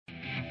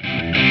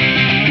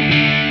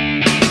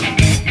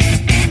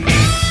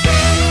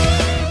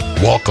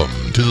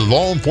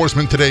Law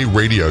Enforcement Today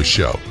radio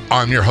show.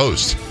 I'm your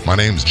host. My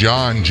name's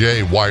John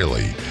J.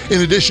 Wiley.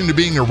 In addition to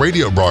being a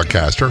radio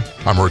broadcaster,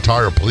 I'm a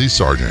retired police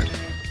sergeant.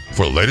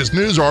 For the latest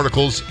news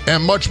articles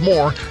and much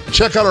more,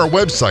 check out our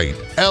website,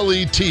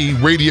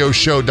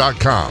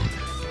 letradioshow.com.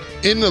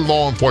 In the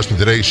Law Enforcement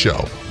Today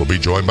show, we'll be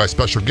joined by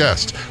special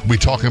guests. We'll be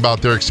talking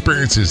about their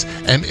experiences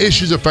and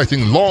issues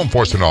affecting law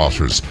enforcement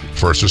officers,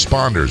 first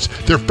responders,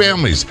 their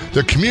families,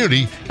 their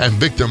community, and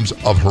victims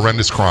of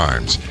horrendous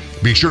crimes.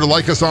 Be sure to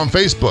like us on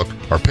Facebook.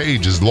 Our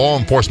page is Law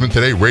Enforcement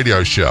Today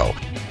Radio Show.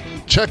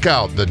 Check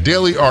out the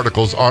daily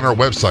articles on our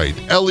website,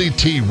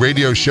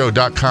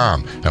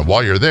 letradioshow.com. And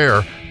while you're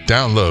there,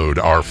 download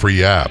our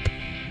free app.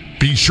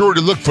 Be sure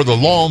to look for the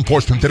Law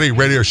Enforcement Today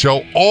Radio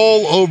Show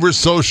all over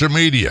social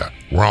media.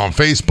 We're on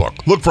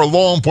Facebook. Look for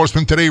Law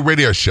Enforcement Today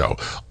Radio Show.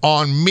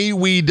 On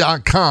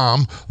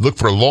MeWe.com, look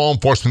for Law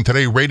Enforcement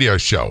Today Radio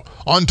Show.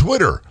 On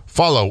Twitter,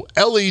 follow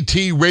LET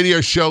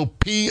Radio Show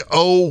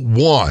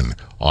PO1.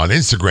 On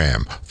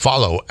Instagram,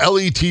 follow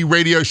LET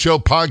Radio Show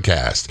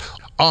Podcast.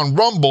 On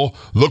Rumble,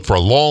 look for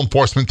Law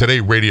Enforcement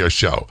Today Radio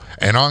Show.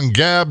 And on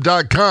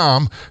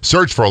Gab.com,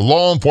 search for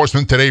Law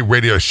Enforcement Today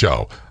Radio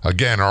Show.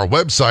 Again, our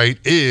website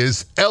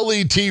is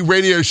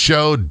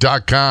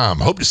letradioshow.com.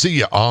 Hope to see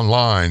you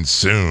online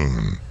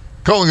soon.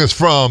 Calling us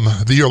from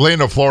the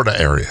Orlando, Florida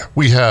area,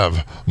 we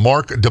have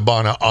Mark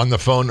Dabana on the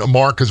phone.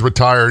 Mark is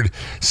retired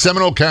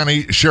Seminole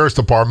County Sheriff's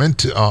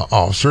Department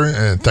officer.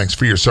 And thanks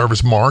for your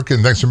service, Mark.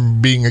 And thanks for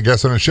being a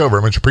guest on the show.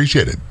 Very much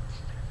appreciated.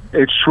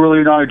 It's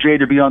truly an honor, Jay,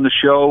 to be on the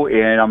show,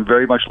 and I'm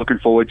very much looking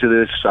forward to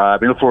this.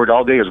 I've been looking forward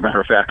all day, as a matter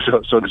of fact,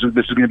 so this is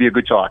going to be a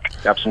good talk.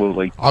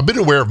 Absolutely. I've been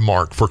aware of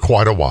Mark for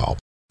quite a while.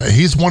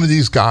 He's one of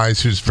these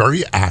guys who's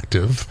very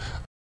active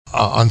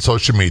on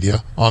social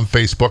media, on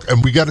Facebook,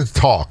 and we got to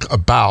talk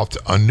about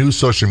a new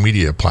social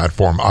media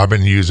platform I've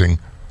been using.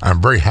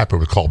 I'm very happy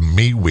with, called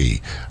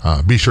MeWe.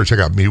 Be sure to check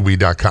out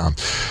MeWe.com.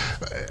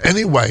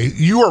 Anyway,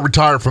 you are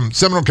retired from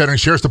Seminole County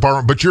Sheriff's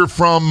Department, but you're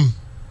from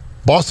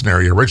Boston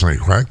area originally,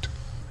 correct?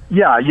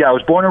 Yeah. I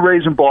was born and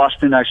raised in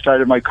Boston. I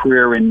started my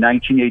career in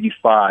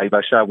 1985.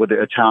 I started with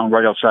a town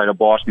right outside of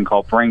Boston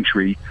called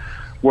Braintree.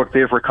 Worked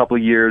there for a couple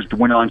of years.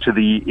 Went on to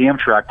the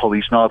Amtrak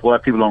police. Now, a lot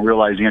of people don't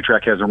realize the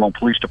Amtrak has their own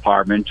police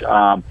department.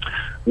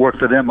 Worked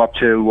for them up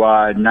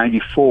to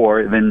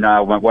 94. Then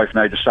my wife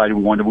and I decided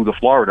we wanted to move to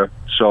Florida.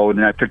 So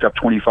then I picked up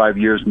 25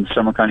 years in the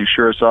Seminole County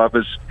Sheriff's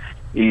Office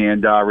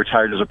and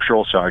retired as a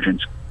patrol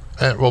sergeant.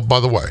 Well,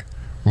 by the way,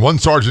 one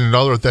sergeant and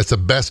another, that's the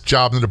best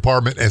job in the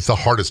department, and it's the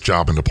hardest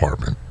job in the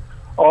department.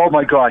 Oh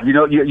my God! You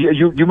know,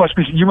 you must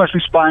be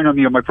spying on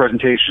me on my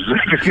presentations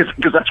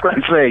because that's what I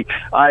say.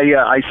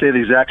 I say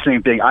the exact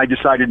same thing. I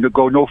decided to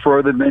go no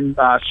further than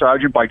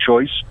sergeant by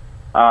choice.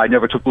 I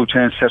never took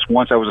lieutenant's test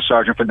once. I was a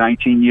sergeant for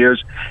 19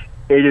 years.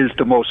 It is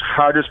the most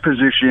hardest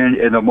position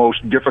and the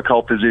most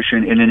difficult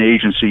position in an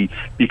agency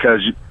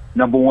because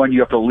number one,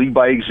 you have to lead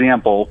by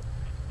example.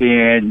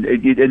 And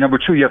number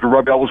two, you have to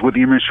rub elbows with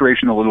the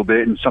administration a little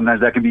bit, and sometimes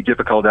that can be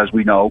difficult, as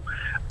we know.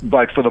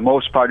 But for the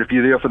most part, if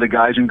you're there for the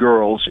guys and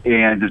girls,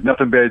 and there's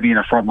nothing better than being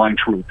a frontline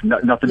troop,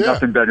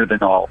 nothing better than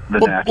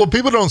that. Well,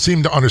 people don't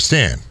seem to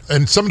understand.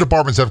 And some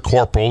departments have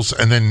corporals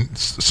and then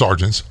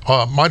sergeants.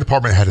 My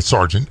department had a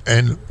sergeant,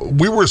 and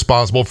we were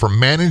responsible for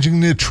managing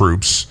the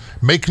troops,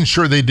 making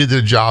sure they did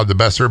their job the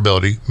best of their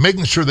ability,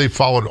 making sure they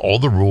followed all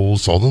the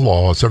rules, all the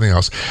laws, everything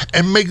else,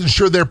 and making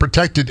sure they're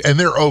protected and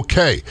they're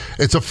okay.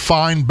 It's a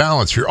fine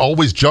balance. You're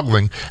always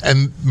juggling.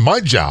 And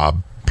my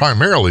job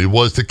primarily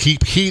was to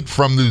keep heat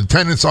from the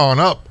lieutenants on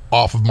up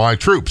off of my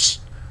troops.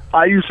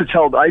 I used to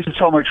tell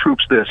my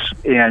troops this,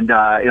 and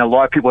a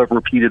lot of people have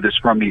repeated this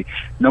from me.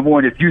 Number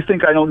one, if you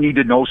think I don't need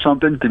to know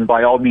something, then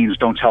by all means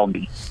don't tell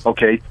me,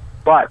 okay?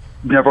 But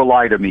never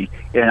lie to me,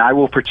 and I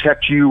will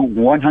protect you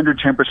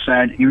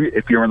 110%.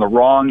 If you're in the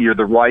wrong, you're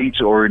the right,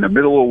 or in the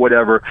middle, or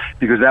whatever,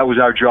 because that was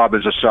our job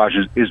as a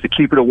sergeant, is to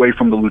keep it away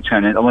from the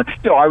lieutenant.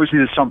 Obviously,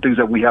 there's some things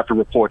that we have to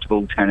report to the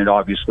lieutenant,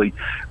 obviously,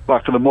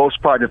 but for the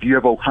most part, if you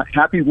have a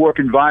happy work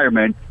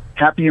environment,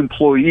 happy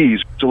employees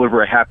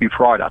deliver a happy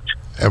product.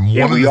 And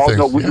we all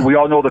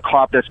know the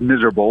cop that's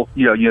miserable,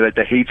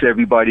 that hates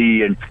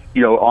everybody, and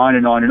on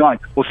and on and on.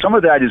 Well, some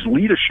of that is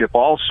leadership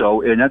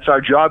also, and that's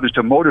our job, is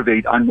to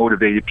motivate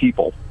unmotivated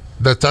people.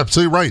 That's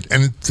absolutely right.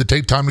 And to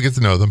take time to get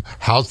to know them,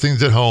 how's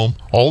things at home,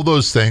 all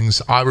those things.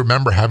 I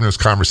remember having those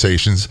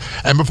conversations.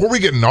 And before we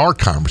get in our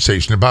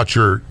conversation about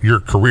your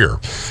career,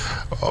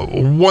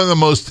 one of the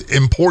most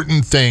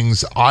important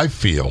things I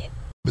feel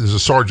as a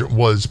sergeant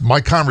was my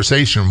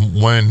conversation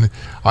when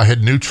I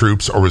had new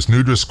troops or was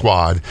new to a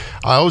squad.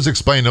 I always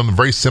explained to them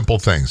very simple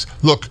things.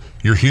 Look,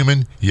 you're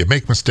human. You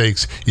make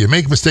mistakes. You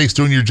make mistakes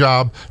doing your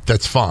job.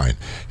 That's fine.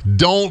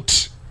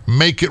 Don't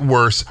make it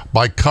worse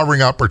by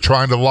covering up or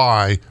trying to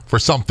lie for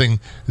something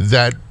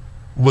that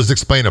was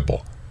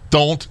explainable.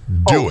 Don't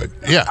do it.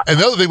 Yeah. And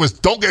the other thing was,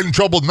 don't get in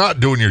trouble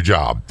not doing your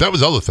job. That was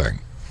the other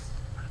thing.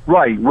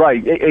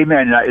 Right.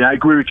 Amen. And I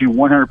agree with you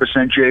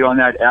 100%, Jay, on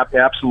that.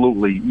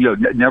 Absolutely.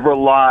 Never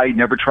lie,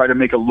 never try to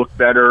make it look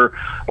better.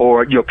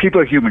 Or, people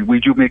are human. We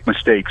do make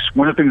mistakes.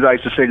 One of the things I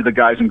used to say to the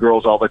guys and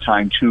girls all the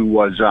time, too,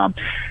 was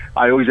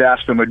I always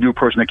asked them, a new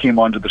person that came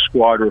onto the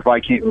squad, or if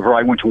I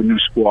went to a new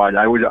squad,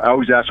 I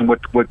always ask them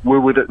where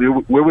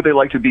would they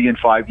like to be in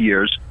 5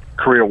 years,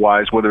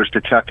 career-wise, whether it's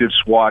detective,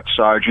 SWAT,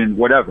 sergeant,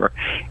 whatever.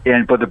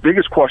 But the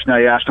biggest question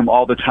I ask them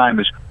all the time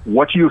is,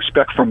 what do you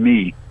expect from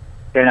me?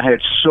 And I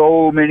had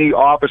so many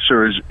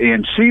officers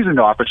and seasoned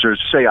officers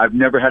say, I've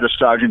never had a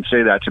sergeant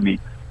say that to me.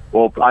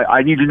 Well,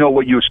 I need to know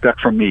what you expect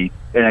from me.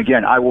 And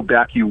again, I will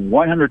back you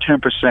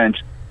 110%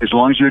 as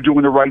long as you're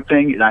doing the right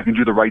thing, and I can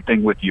do the right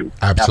thing with you.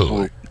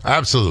 Absolutely.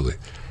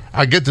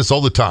 I get this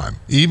all the time.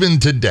 Even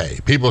today,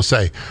 people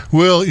say,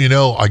 well,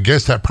 I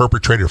guess that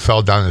perpetrator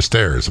fell down the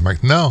stairs. I'm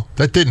like, no,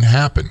 that didn't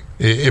happen.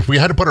 If we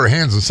had to put our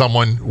hands on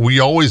someone, we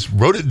always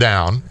wrote it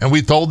down, and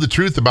we told the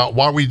truth about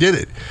why we did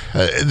it.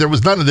 There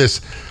was none of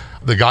this,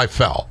 the guy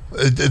fell.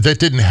 That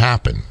didn't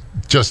happen.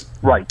 Just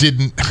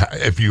didn't.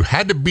 If you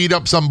had to beat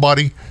up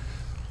somebody,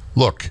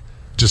 look,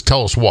 just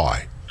tell us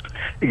why.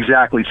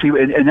 Exactly. See,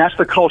 and that's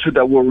the culture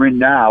that we're in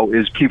now.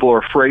 Is people are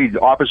afraid.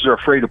 Officers are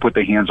afraid to put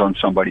their hands on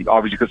somebody,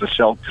 obviously because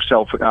of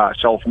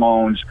cell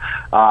phones.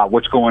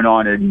 What's going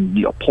on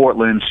in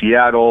Portland,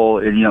 Seattle,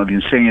 and the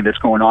insanity that's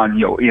going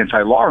on.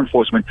 Anti-law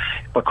enforcement.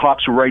 But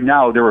cops right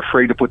now, they're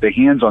afraid to put their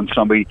hands on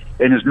somebody,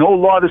 and there's no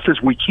law that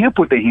says we can't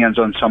put their hands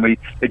on somebody.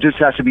 It just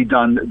has to be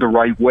done the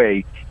right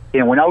way.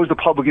 And when I was the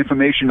public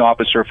information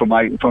officer for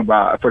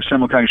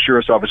Seminole County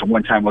Sheriff's Office at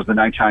one time, I was the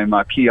 9-time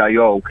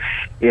PIO,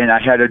 and I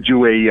had to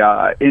do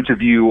a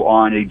interview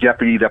on a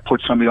deputy that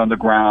put somebody on the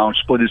ground,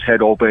 split his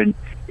head open,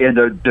 and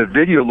the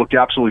video looked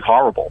absolutely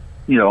horrible.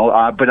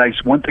 But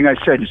one thing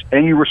I said is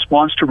any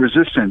response to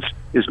resistance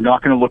is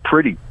not going to look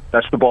pretty.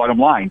 That's the bottom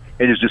line.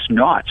 It is just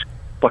not.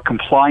 But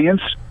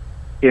compliance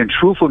and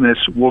truthfulness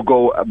will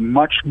go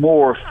much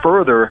more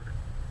further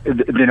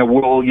than it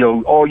will,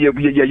 oh, yeah,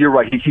 you're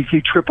right.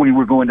 He tripped when we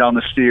were going down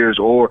the stairs,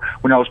 or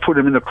when I was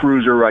putting him in the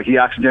cruiser, he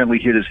accidentally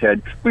hit his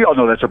head. We all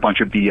know that's a bunch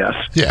of BS.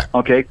 Yeah.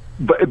 Okay?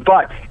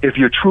 But if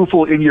you're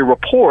truthful in your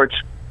reports,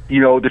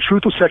 the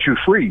truth will set you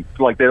free,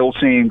 like that old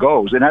saying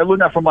goes. And I learned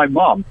that from my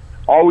mom.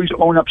 Always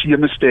own up to your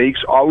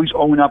mistakes. Always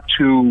own up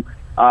to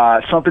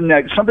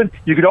something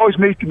you could always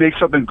make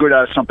something good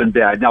out of something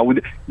bad. Now,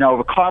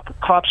 if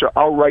cops are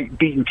outright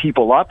beating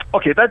people up,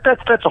 okay, that's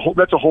a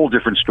whole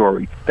different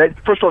story. That,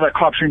 first of all, that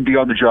cop shouldn't be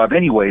on the job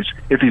anyways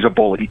if he's a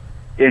bully,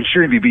 and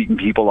shouldn't be beating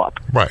people up.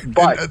 Right.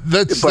 But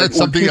that's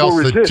something else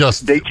resist, that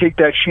just they take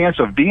that chance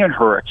of being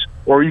hurt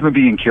or even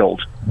being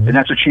killed, and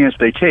that's a chance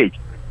they take.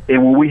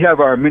 And when we have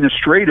our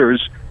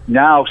administrators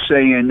now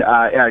saying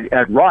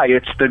at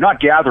riots, they're not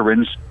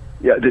gatherings.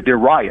 Yeah, they're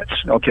riots,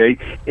 okay?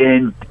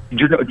 And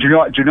do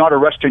not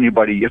arrest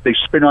anybody. If they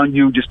spit on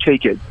you, just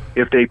take it.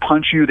 If they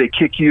punch you, they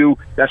kick you,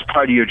 that's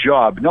part of your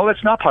job. No,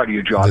 that's not part of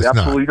your job.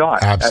 Absolutely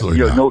not.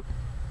 Absolutely not.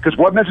 Because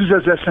what message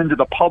does that send to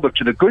the public,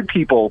 to the good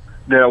people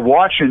that are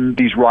watching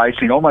these riots,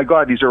 saying, oh, my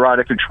God, these are out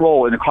of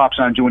control, and the cops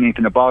aren't doing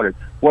anything about it?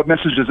 What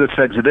message does it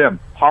send to them?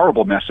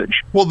 Horrible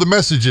message. Well, the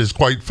message is,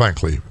 quite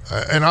frankly,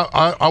 and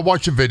I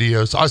watch the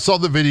videos. I saw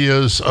the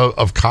videos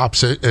of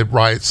cops at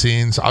riot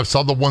scenes. I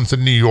saw the ones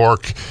in New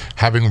York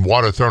having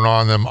water thrown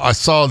on them. I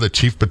saw the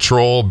chief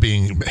patrol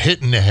being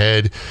hit in the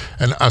head,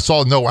 and I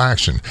saw no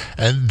action.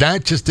 And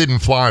that just didn't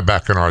fly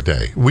back in our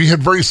day. We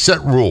had very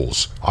set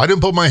rules. I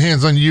didn't put my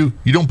hands on you.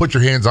 You don't put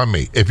your hands on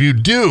me. If you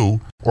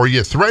do, or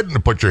you threaten to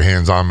put your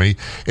hands on me,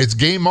 it's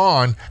game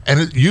on,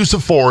 and use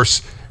of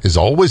force is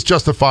always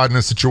justified in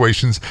the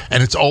situations,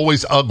 and it's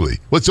always ugly.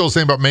 What's the old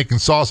saying about making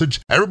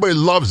sausage? Everybody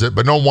loves it,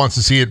 but no one wants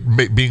to see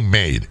it being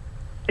made.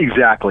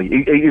 Exactly.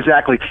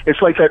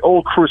 It's like that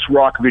old Chris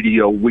Rock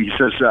video where he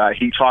says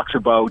he talks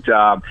about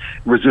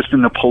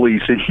resisting the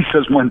police, and he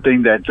says one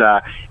thing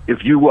that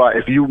if you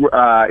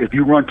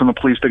run from the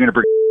police, they're going to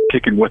bring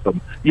kicking with them.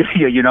 Yeah,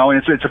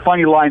 and it's a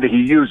funny line that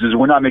he uses.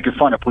 We're not making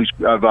fun of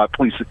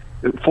police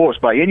force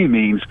by any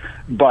means,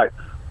 but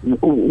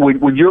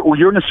when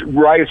you're in a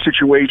riot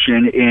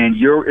situation and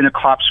you're in a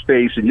cop's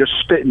face and you're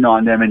spitting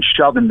on them and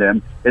shoving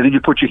them, and then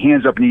you put your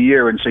hands up in the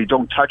air and say,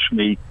 "Don't touch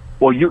me."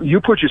 Well, you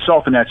put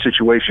yourself in that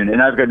situation,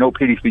 and I've got no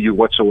pity for you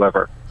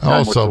whatsoever.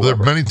 Also, there are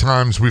many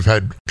times we've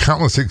had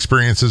countless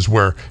experiences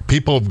where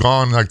people have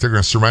gone like they're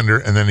going to surrender,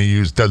 and then they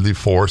use deadly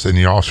force, and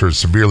the officer is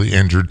severely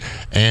injured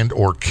and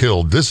or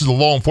killed. This is the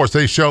Law Enforcement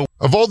Today show.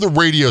 Of all the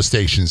radio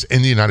stations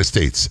in the United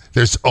States,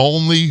 there's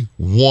only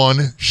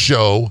one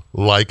show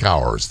like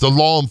ours, the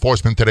Law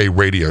Enforcement Today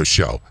radio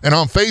show. And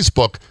on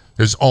Facebook,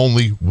 there's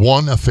only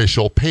one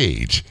official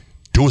page.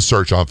 Do a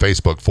search on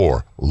Facebook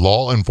for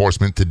Law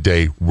Enforcement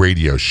Today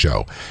Radio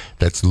Show.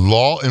 That's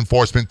Law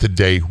Enforcement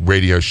Today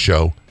Radio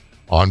Show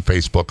on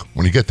Facebook.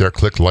 When you get there,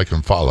 click like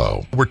and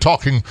follow. We're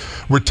talking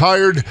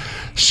retired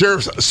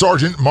Sheriff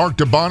Sergeant Mark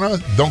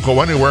DeBona. Don't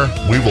go anywhere.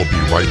 We will be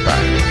right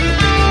back.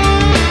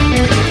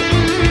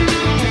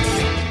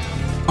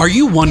 Are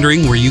you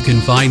wondering where you can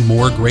find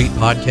more great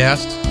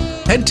podcasts?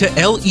 Head to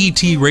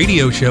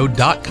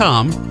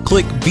letradioshow.com,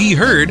 click Be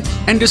Heard,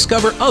 and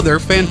discover other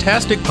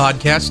fantastic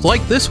podcasts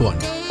like this one.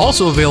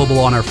 Also available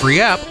on our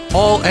free app,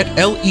 all at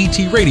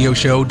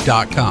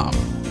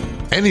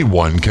letradioshow.com.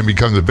 Anyone can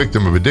become the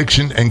victim of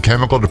addiction and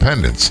chemical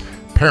dependence.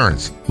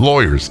 Parents,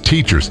 lawyers,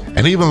 teachers,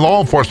 and even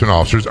law enforcement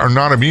officers are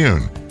not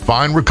immune.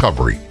 Find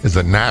Recovery is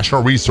a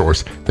national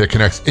resource that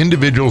connects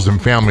individuals and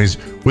families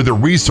with the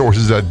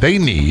resources that they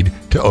need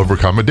to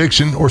overcome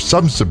addiction or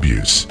substance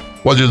abuse.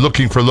 Whether you're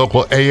looking for a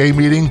local AA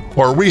meeting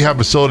or a rehab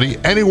facility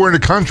anywhere in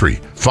the country,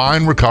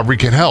 Find Recovery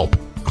can help.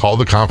 Call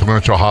the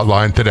confidential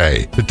hotline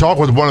today to talk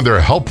with one of their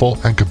helpful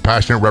and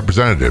compassionate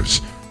representatives.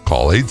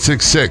 Call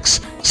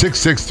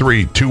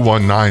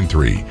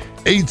 866-663-2193,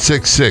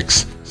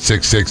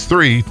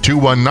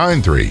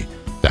 866-663-2193.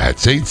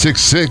 That's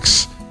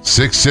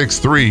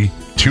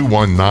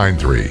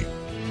 866-663-2193.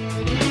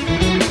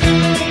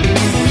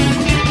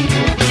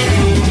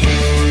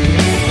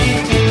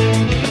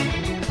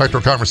 Back to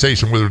our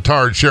conversation with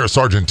retired Sheriff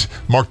Sergeant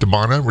Mark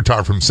DeBona,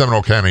 retired from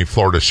Seminole County,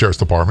 Florida Sheriff's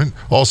Department.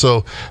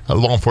 Also,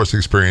 law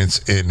enforcement experience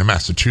in the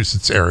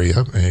Massachusetts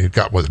area. And you've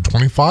got,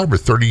 25 or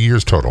 30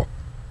 years total?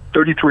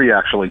 33,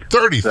 actually.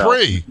 33? So,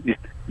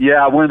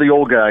 yeah, one of the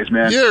old guys,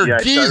 man. You're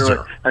a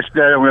geezer. I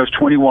started when I was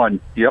 21.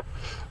 Yep.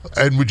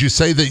 And would you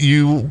say that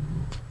you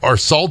are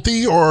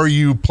salty or are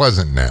you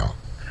pleasant now?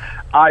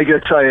 I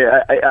got to tell you,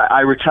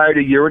 I retired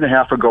a year and a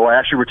half ago. I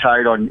actually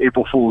retired on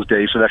April Fool's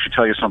Day, so that should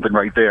tell you something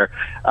right there.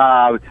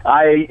 I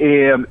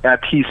am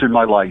at peace in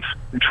my life.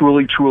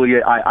 Truly,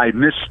 I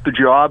missed the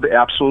job.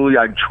 Absolutely,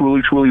 I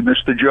truly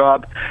missed the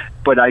job.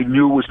 But I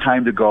knew it was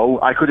time to go.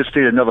 I could have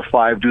stayed another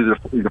 5 due to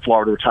the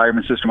Florida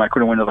retirement system. I could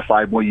have went another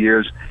 5 more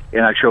years,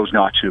 and I chose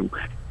not to.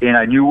 And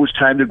I knew it was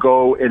time to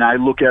go, and I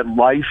look at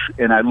life,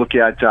 and I look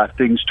at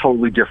things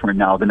totally different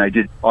now than I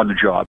did on the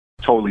job.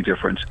 Totally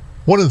different.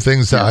 One of the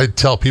things that I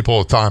tell people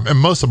all the time, and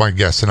most of my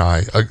guests and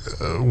I,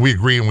 we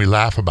agree and we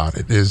laugh about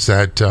it, is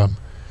that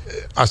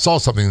I saw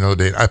something the other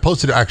day. I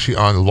posted it actually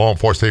on the Law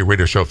Enforcement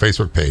Radio Show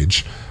Facebook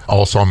page,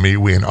 also on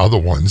MeWe and other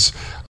ones.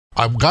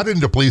 I got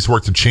into police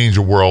work to change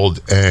the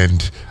world,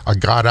 and I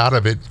got out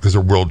of it because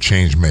the world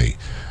changed me.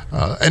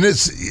 And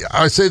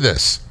I say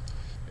this,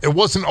 it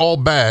wasn't all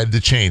bad, the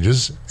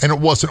changes, and it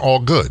wasn't all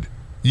good.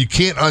 You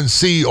can't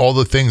unsee all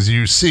the things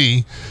you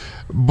see,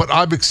 but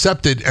I've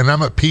accepted and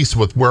I'm at peace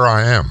with where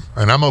I am,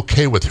 and I'm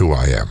okay with who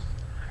I am.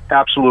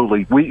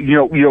 Absolutely.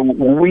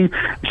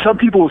 Some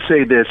people will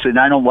say this, and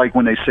I don't like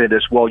when they say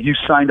this. Well, you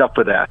signed up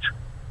for that.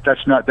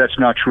 That's not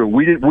true.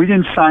 We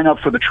didn't sign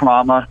up for the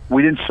trauma.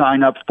 We didn't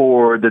sign up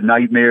for the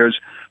nightmares.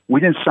 We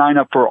didn't sign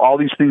up for all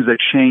these things that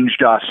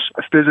changed us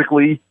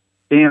physically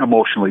and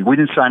emotionally. We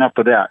didn't sign up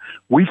for that.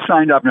 We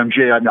signed up, and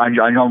Jay, I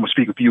know I'm going to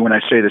speak for you when I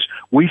say this.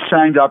 We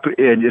signed up,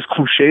 and as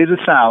cliche as it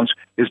sounds,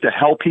 is to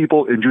help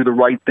people and do the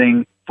right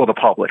thing for the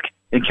public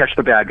and catch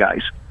the bad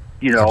guys.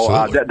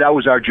 That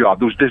was our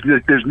job.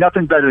 There's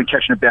nothing better than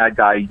catching a bad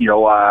guy,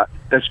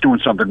 that's doing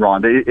something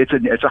wrong.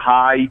 It's a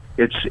high.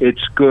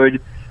 It's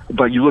good.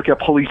 But you look at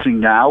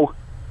policing now,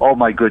 oh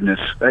my goodness.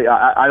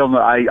 I don't know.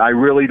 I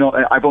really don't.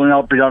 I've only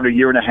been out a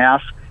year and a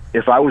half.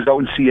 If I was out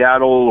in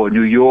Seattle or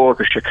New York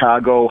or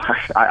Chicago,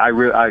 I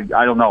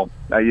don't know.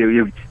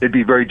 It'd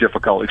be very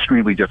difficult,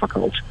 extremely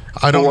difficult.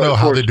 I don't know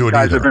how they do it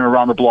either. Guys have been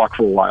around the block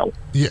for a while.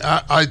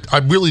 Yeah, I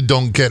really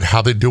don't get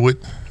how they do it.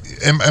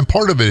 And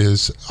part of it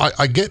is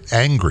I get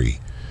angry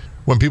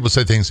when people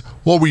say things,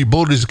 well, were you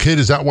bullied as a kid?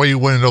 Is that why you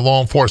went into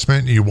law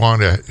enforcement? You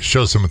want to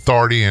show some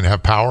authority and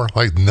have power?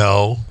 Like,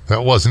 no,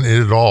 that wasn't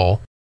it at all.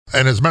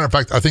 And as a matter of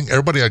fact, I think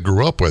everybody I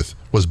grew up with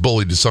was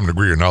bullied to some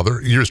degree or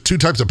another. There's 2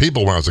 types of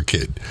people when I was a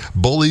kid.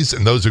 Bullies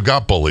and those who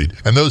got bullied,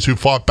 and those who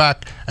fought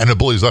back and the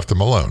bullies left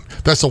them alone.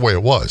 That's the way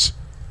it was.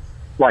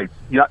 Right.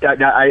 Yeah,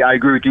 I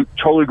agree with you.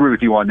 Totally agree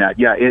with you on that.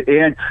 Yeah.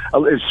 And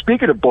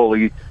speaking of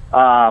bully,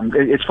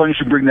 it's funny you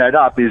should bring that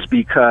up, is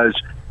because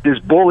there's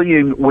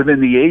bullying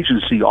within the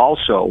agency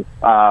also,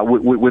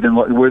 within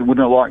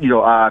a lot,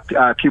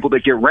 people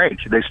that get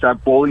ranked. They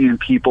start bullying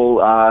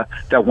people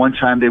that one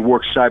time they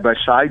worked side by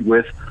side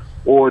with,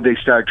 or they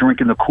start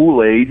drinking the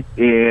Kool-Aid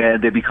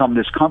and they become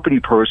this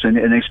company person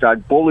and they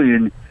start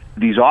bullying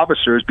these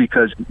officers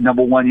because,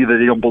 number one, either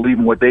they don't believe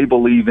in what they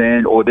believe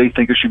in or they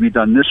think it should be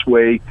done this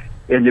way,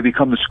 and they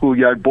become the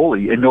schoolyard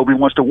bully and nobody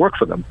wants to work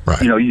for them.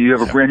 Right. You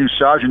have a brand new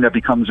sergeant that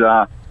becomes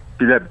a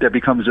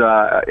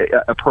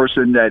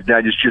person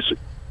that is just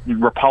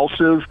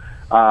repulsive,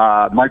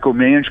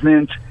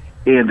 micromanagement,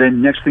 and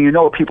then next thing you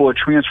know, people are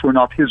transferring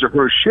off his or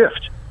her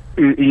shift.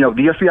 The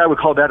FBI would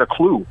call that a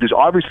clue. There's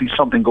obviously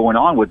something going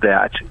on with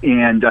that,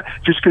 and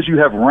just because you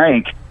have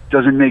rank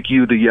doesn't make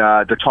you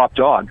the top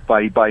dog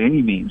by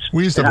any means.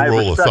 We used to have a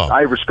rule of thumb. I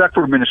have respect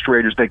for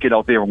administrators that get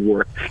out there and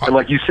work. And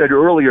like you said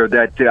earlier,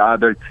 that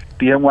the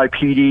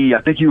NYPD,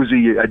 I think he was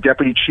a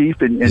deputy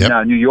chief in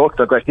New York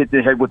that got hit in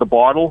the head with a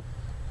bottle.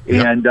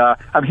 And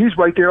he's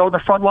right there on the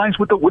front lines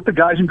with the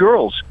guys and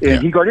girls,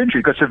 and he got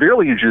injured, got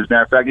severely injured. As a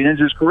matter of fact, he ended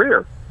his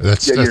career.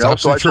 That's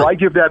absolutely true. So I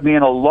give that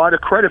man a lot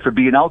of credit for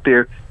being out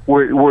there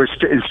where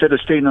instead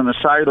of staying on the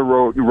side of the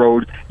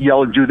road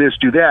yelling, do this,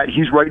 do that,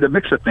 he's right in the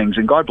mix of things,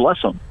 and God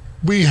bless him.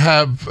 We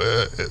have,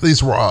 at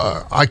least where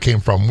I came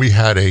from, we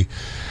had a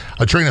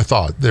train of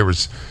thought. There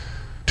was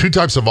two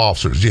types of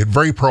officers. You had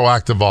very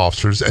proactive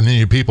officers, and then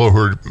you had people who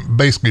were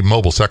basically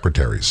mobile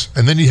secretaries.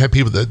 And then you had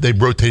people that they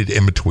rotated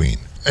in between.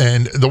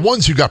 And the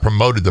ones who got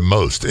promoted the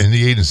most in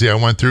the agency I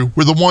went through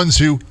were the ones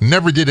who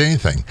never did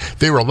anything.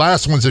 They were the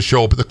last ones to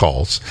show up at the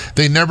calls.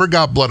 They never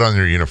got blood on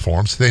their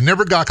uniforms. They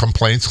never got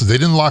complaints because they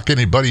didn't lock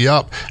anybody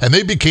up. And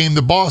they became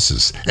the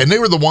bosses. And they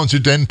were the ones who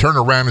then turned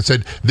around and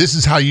said, this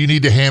is how you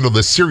need to handle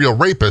this serial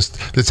rapist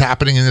that's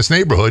happening in this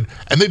neighborhood.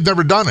 And they've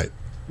never done it.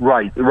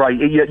 Right.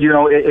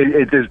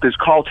 There's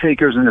call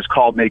takers and there's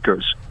call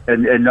makers,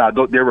 and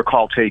there were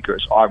call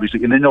takers,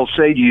 obviously, and then they'll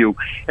say to you,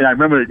 and I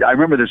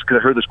remember this because I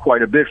heard this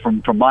quite a bit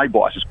from my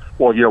bosses.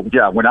 Well,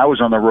 when I was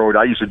on the road,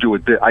 I used to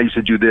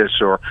do this,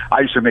 or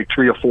I used to make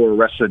 3 or 4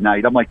 arrests a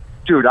night. I'm like,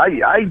 dude,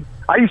 I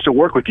used to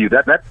work with you.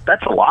 That's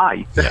a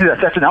lie.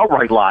 That's an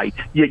outright lie.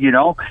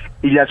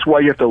 That's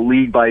why you have to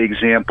lead by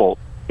example.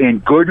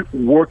 And good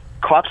work.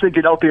 Cops that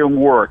get out there and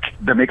work,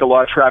 that make a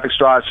lot of traffic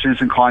stops,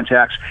 citizen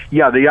contacts, they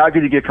are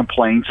going to get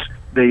complaints.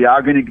 They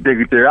are going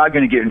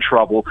to get in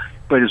trouble.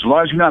 But as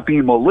long as you're not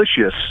being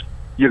malicious,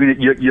 you're going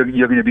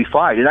to be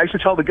fine. And I used to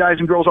tell the guys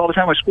and girls all the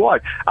time, my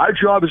squad, our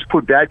job is to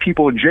put bad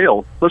people in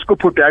jail. Let's go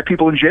put bad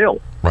people in jail.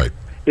 Right.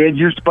 And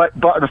but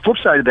on the flip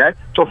side of that,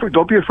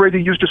 don't be afraid to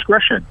use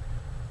discretion.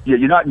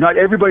 You're not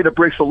everybody that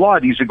breaks the law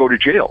needs to go to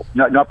jail.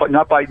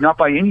 Not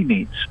by any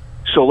means.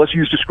 So let's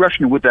use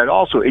discretion with that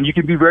also. And you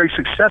can be very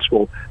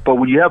successful. But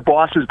when you have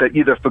bosses that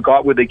either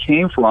forgot where they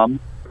came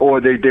from,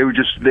 or they were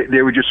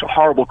just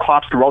horrible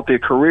cops throughout their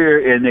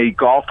career, and they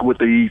golfed with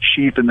the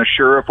chief and the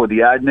sheriff or the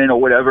admin or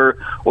whatever,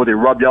 or they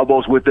rubbed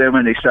elbows with them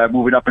and they started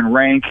moving up in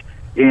rank,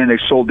 and they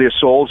sold their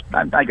souls.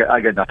 I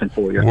got nothing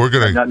for you. We're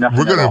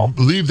gonna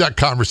leave that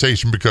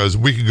conversation because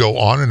we could go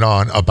on and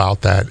on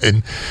about that.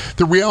 And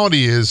the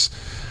reality is,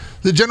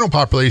 the general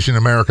population in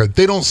America,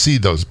 they don't see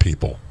those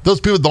people. Those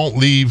people don't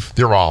leave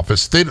their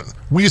office.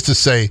 We used to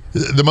say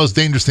the most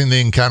dangerous thing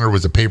they encountered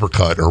was a paper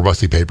cut or a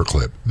rusty paper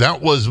clip.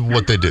 That was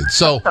what they did.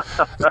 So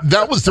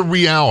that was the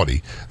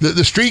reality.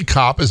 The street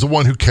cop is the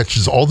one who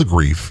catches all the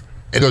grief.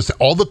 It goes to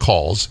all the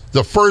calls.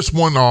 The first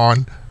one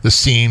on the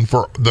scene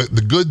for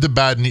the good, the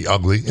bad, and the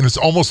ugly. And it's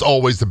almost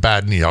always the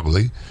bad and the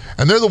ugly.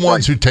 And they're the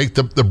ones who take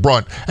the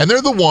brunt. And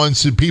they're the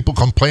ones who people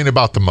complain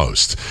about the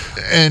most.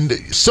 And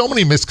so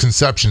many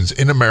misconceptions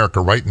in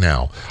America right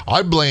now.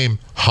 I blame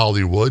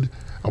Hollywood.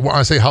 When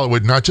I say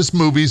Hollywood, not just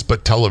movies,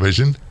 but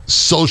television,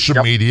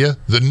 social media,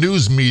 the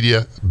news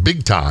media,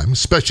 big time,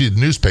 especially the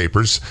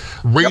newspapers,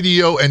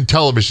 radio and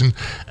television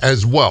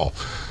as well.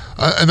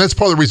 And that's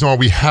part of the reason why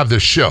we have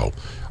this show.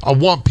 I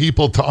want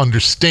people to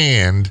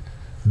understand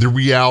the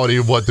reality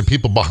of what the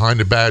people behind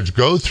the badge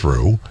go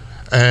through.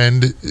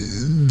 And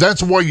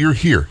that's why you're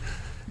here.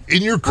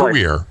 In your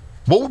career,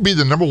 what would be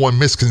the number one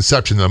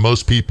misconception that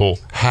most people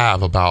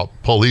have about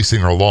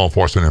policing or law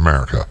enforcement in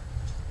America?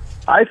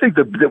 I think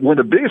one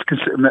of the biggest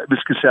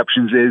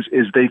misconceptions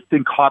is they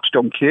think cops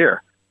don't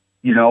care,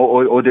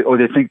 or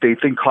they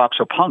think cops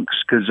are punks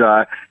because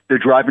they're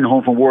driving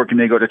home from work and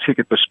they got a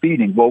ticket for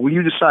speeding. Well, when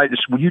you decide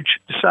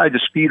to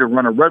speed or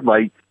run a red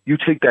light, you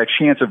take that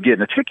chance of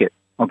getting a ticket.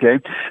 Okay,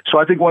 so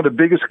I think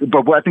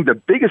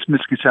the biggest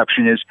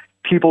misconception is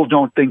people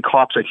don't think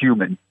cops are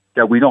human.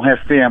 That we don't have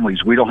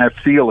families, we don't have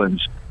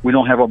feelings, we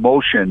don't have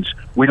emotions,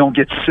 we don't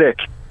get sick,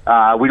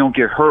 we don't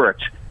get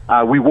hurt.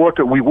 We work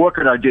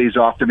at our days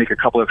off to make a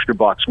couple extra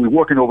bucks. We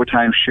work an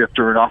overtime shift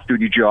or an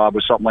off-duty job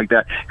or something like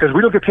that because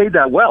we don't get paid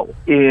that well.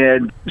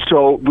 And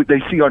so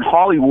they see on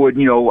Hollywood,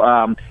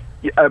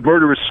 a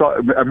murder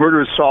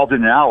is solved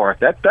in an hour.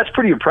 That's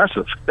pretty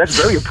impressive. That's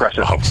very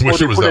impressive. I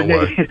wish it was that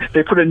way.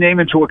 They put a name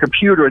into a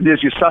computer and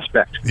there's your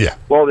suspect. Yeah.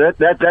 Well,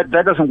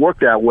 that doesn't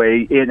work that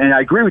way. And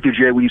I agree with you,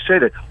 Jay, when you say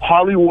that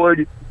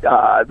Hollywood,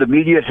 the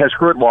media has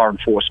hurt law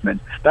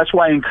enforcement. That's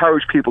why I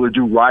encourage people to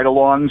do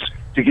ride-alongs,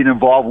 to get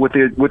involved with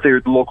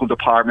their local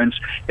departments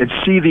and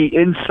see the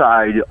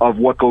inside of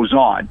what goes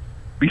on.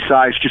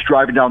 Besides just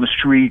driving down the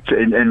street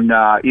and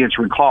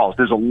answering calls,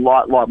 there's a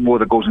lot more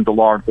that goes into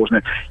law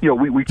enforcement.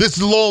 This is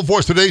the Law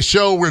Enforcement Today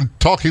show. We're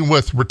talking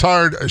with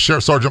retired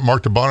Sheriff Sergeant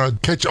Mark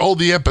DeBona. Catch all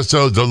the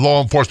episodes of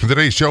Law Enforcement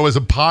Today show as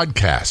a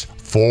podcast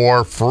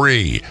for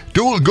free.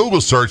 Do a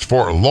Google search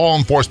for Law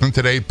Enforcement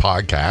Today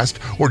podcast,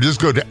 or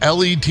just go to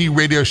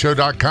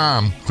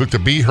letradioshow.com. Click the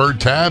Be Heard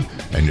tab,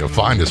 and you'll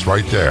find us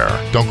right there.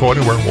 Don't go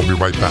anywhere. We'll be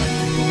right back.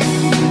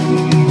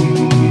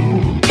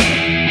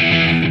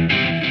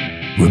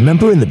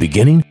 Remember in the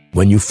beginning,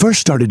 when you first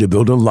started to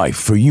build a life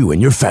for you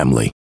and your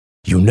family,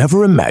 you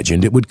never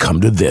imagined it would come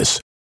to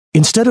this.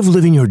 Instead of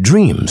living your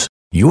dreams,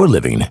 you're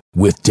living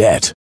with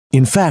debt.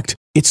 In fact,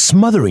 it's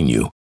smothering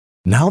you.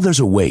 Now there's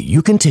a way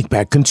you can take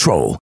back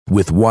control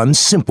with one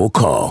simple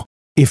call.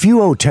 If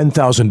you owe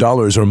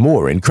 $10,000 or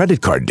more in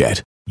credit card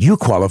debt, you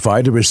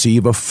qualify to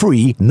receive a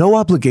free,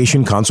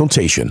 no-obligation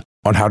consultation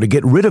on how to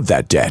get rid of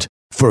that debt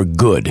for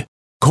good.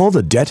 Call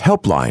the Debt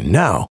Helpline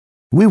now.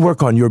 We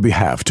work on your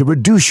behalf to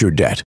reduce your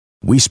debt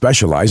We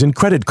specialize in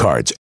credit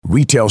cards,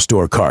 retail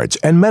store cards,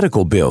 and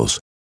medical bills.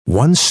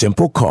 One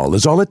simple call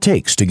is all it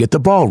takes to get the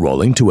ball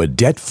rolling to a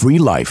debt-free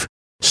life.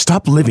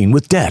 Stop living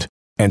with debt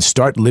and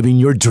start living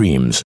your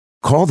dreams.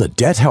 Call the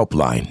Debt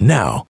Helpline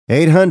now.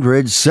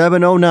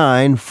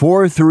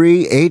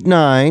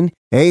 800-709-4389.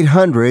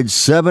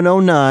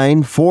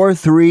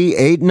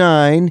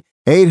 800-709-4389.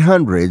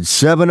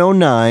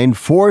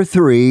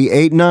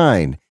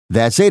 800-709-4389.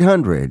 That's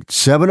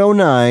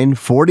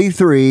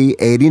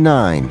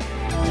 800-709-4389.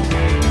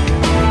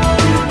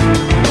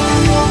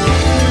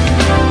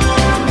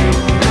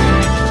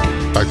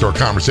 Back to our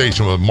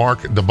conversation with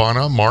Mark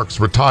DeBona.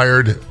 Mark's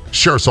retired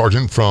sheriff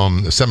sergeant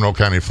from the Seminole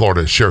County,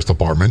 Florida Sheriff's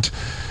Department.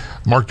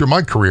 Mark, through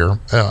my career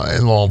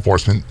in law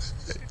enforcement,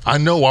 I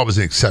know I was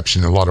an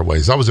exception in a lot of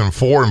ways. I was in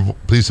 4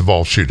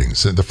 police-involved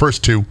shootings. The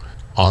first 2,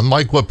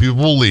 unlike what people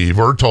believe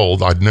or are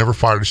told, I'd never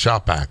fired a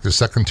shot back. The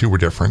second 2 were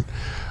different.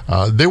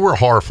 They were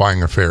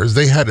horrifying affairs.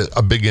 They had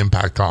a big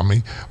impact on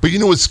me. But you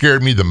know what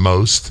scared me the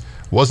most?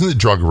 Wasn't the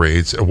drug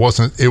raids. It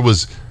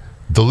was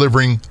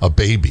delivering a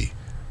baby.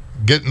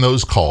 Getting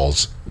those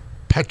calls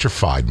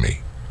petrified me.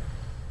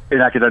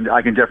 And I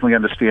can definitely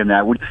understand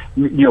that.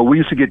 We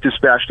used to get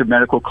dispatched to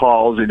medical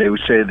calls, and they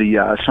would say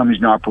somebody's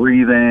not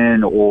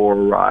breathing,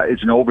 or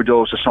it's an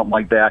overdose, or something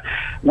like that.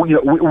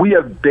 We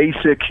have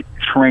basic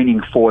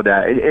training for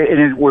that,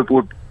 and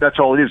that's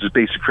all it is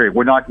basic training.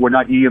 We're not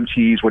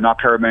EMTs, we're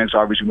not paramedics,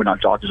 obviously we're not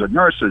doctors or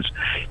nurses.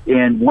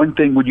 And one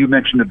thing, when you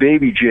mentioned the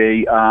baby,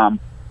 Jay,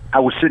 I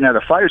was sitting at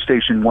a fire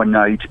station one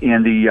night,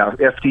 and the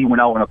FD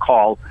went out on a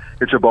call.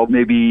 It's about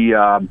maybe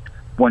 1,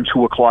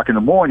 2 o'clock in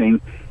the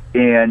morning,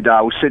 and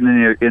I was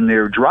sitting in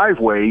their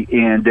driveway,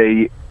 and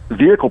a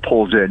vehicle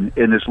pulls in,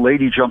 and this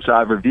lady jumps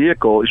out of her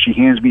vehicle. She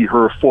hands me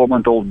her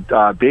 4-month-old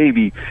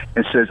baby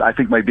and says, "I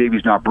think my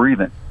baby's not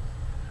breathing."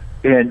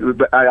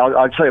 And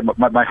I'll tell you,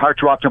 my heart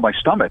dropped in my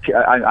stomach.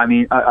 I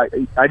mean, I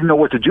didn't know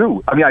what to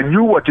do. I mean, I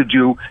knew what to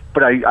do,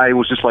 but I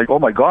was just like, oh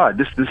my God,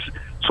 this.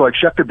 So I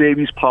checked the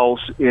baby's pulse,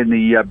 and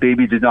the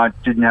baby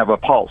didn't have a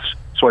pulse.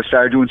 So I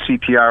started doing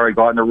CPR. I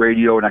got on the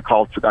radio, and I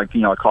called for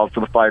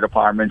the fire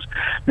department.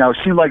 Now, it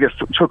seemed like it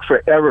took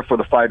forever for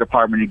the fire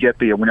department to get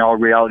there, when in all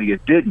reality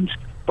it didn't.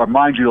 But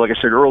mind you, like I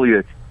said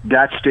earlier,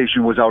 that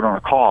station was out on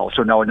a call.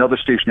 So now another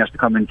station has to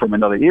come in from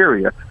another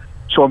area.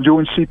 So I'm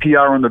doing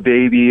CPR on the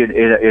baby,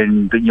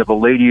 and the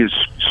lady is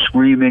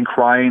screaming,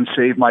 crying,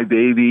 "Save my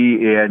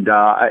baby!" And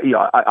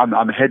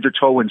I'm head to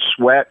toe in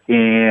sweat,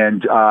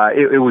 and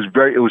it was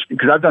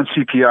because I've done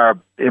CPR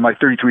in my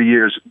 33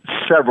 years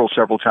several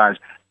times,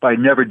 but I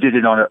never did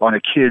it on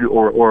a kid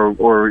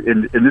or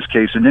in this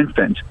case an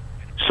infant.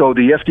 So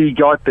the FD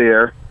got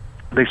there.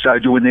 They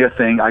started doing their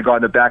thing. I got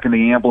in the back of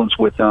the ambulance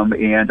with them,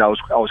 and I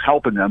was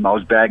helping them. I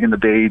was bagging the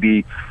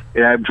baby,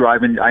 and I am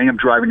driving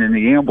in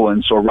the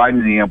ambulance, or riding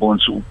in the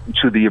ambulance to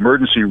the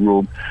emergency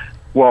room.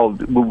 Well,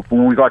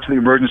 when we got to the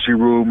emergency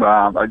room,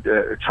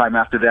 time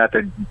after that,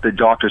 the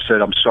doctor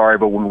said, "I'm sorry,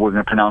 but we're going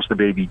to pronounce the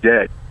baby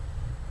dead."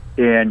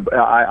 And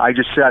I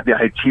just sat there.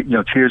 I had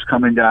tears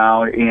coming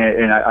down,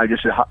 and I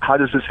just said, "How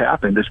does this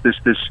happen? This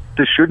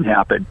shouldn't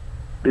happen.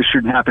 This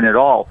shouldn't happen at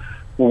all."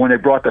 Well, when they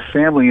brought the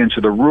family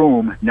into the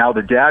room, now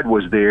the dad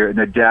was there, and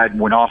the dad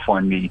went off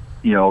on me.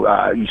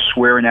 He's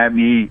swearing at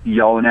me,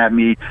 yelling at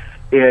me,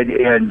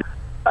 and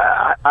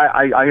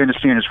I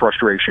understand his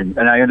frustration,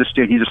 and I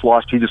understand he just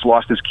lost his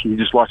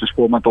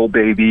 4-month-old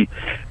baby.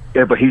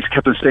 But he's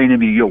kept on saying to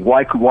me,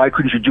 why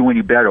couldn't you do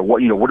any better?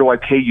 What do I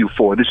pay you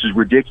for? This is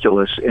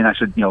ridiculous. And I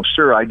said,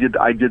 sir, I did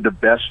the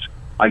best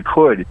I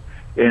could,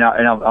 and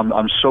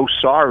I'm so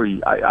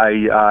sorry. But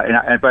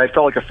I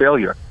felt like a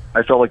failure.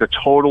 I felt like a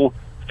total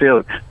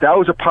failure. That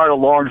was a part of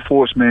law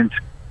enforcement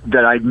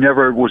that I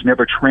was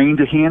never trained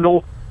to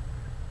handle.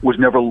 Was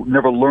never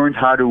learned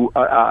how to.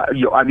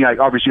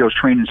 Obviously I was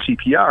trained in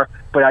CPR,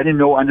 but I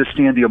didn't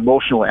understand the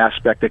emotional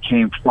aspect that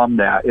came from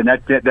that, and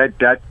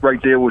that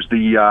right there was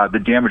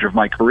the damage of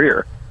my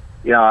career,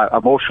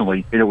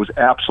 emotionally. And it was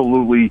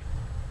absolutely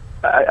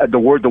the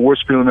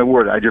worst feeling in the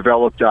world. I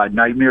developed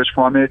nightmares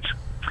from it.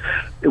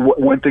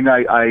 One thing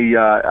that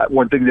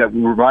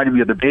reminded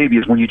me of the baby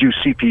is when you do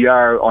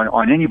CPR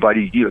on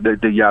anybody,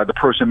 the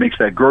person makes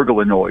that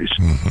gurgling noise.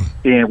 Mm-hmm.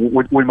 And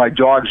when my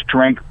dogs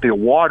drank their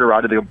water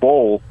out of their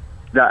bowl,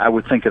 that I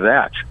would think of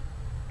that,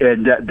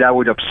 and that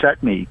would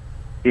upset me,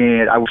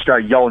 and I would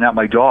start yelling at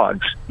my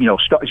dogs.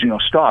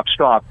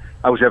 Stop!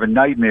 I was having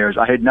nightmares.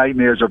 I had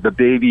nightmares of the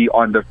baby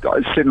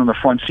sitting on the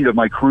front seat of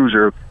my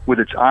cruiser with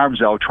its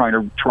arms out, trying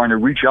to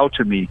reach out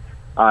to me.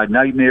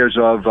 Nightmares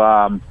of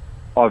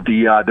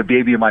the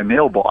baby in my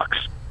mailbox,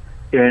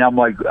 and I'm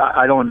like,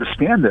 I don't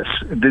understand this.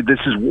 This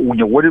is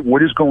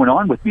what is going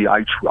on with me.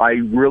 I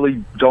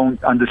really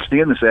don't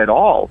understand this at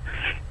all.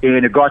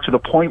 And it got to the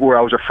point where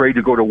I was afraid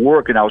to go to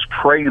work, and I was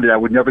praying that I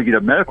would never get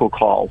a medical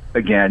call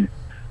again,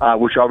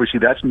 which obviously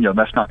that's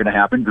not going to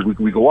happen because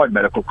we go on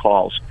medical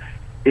calls.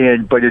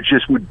 But it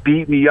just would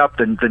beat me up.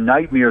 The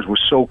nightmares were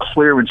so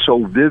clear and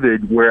so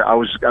vivid where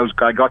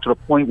I got to the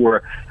point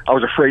where I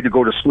was afraid to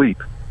go to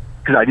sleep,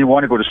 because I didn't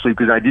want to go to sleep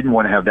because I didn't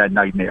want to have that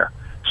nightmare.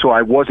 so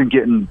I wasn't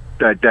getting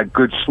that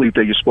good sleep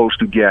that you're supposed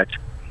to get.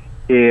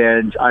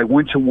 And I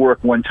went to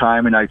work one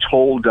time, and I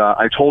told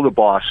the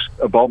boss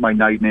about my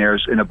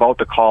nightmares and about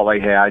the call I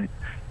had,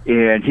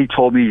 and he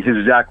told me his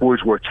exact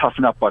words were,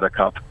 "Toughen up,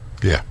 Buttercup."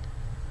 Yeah.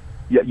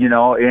 Yeah, you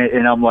know,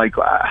 and I'm like,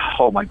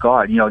 oh my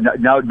God, you know,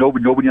 now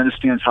nobody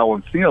understands how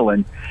I'm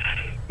feeling.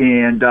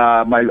 And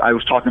I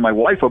was talking to my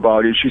wife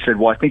about it. She said,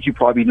 "Well, I think you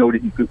probably know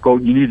that you could go.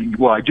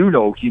 Well, I do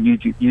know you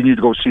need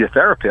to go see a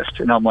therapist."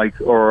 And I'm like,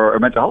 or a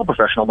mental health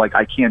professional. I'm like,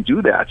 I can't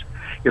do that.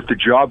 If the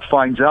job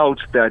finds out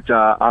that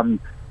I'm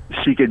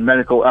seeking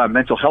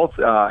mental health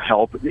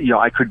help, you know,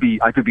 I could be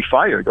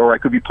fired, or I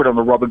could be put on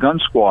the rubber gun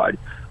squad,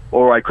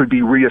 or I could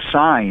be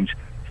reassigned.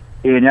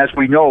 And as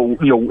we know,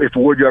 you know, if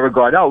word ever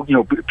got out, you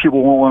know,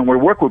 people won't want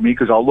to work with me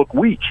because I'll look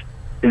weak.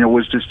 And it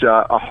was just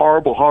a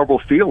horrible, horrible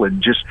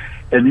feeling.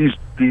 And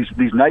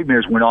these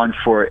nightmares went on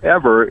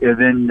forever. And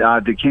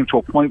then they came to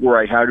a point where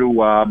I had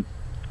to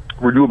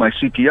renew my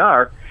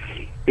CPR.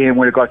 And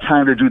when it got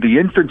time to do the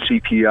infant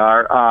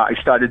CPR, I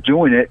started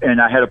doing it,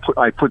 and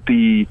I put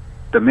the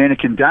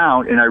mannequin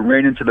down, and I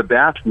ran into the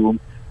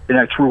bathroom, and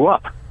I threw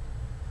up.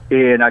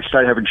 And I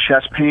started having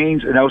chest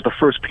pains, and that was the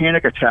first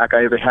panic attack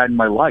I ever had in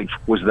my life.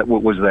 Was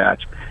that?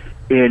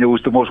 And it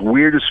was the most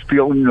weirdest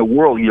feeling in the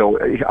world. You know,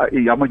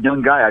 I'm a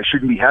young guy. I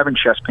shouldn't be having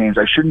chest pains.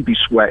 I shouldn't be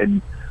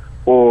sweating,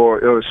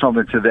 or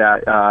something to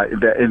that.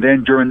 And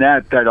then during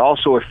that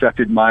also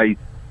affected my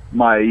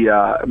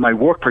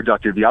work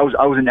productivity. I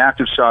was an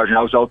active sergeant.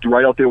 I was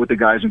right out there with the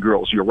guys and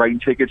girls. You're writing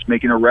tickets,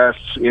 making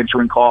arrests,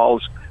 answering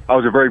calls. I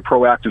was a very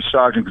proactive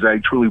sergeant because I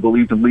truly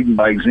believed in leading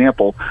by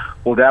example.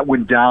 Well, that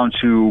went down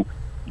to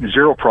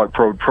zero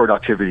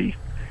productivity,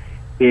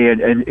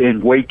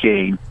 and weight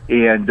gain,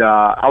 and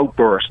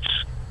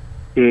outbursts.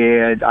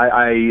 And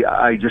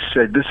I just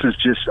said, this is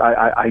just,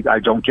 I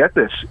don't get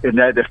this. And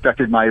that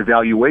affected my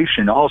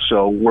evaluation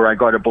also, where I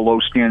got a below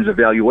standards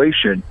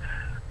evaluation.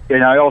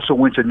 And I also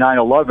went to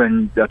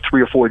 9/11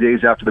 3 or 4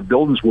 days after the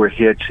buildings were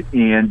hit.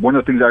 And one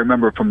of the things I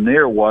remember from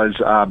there was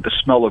the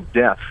smell of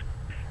death,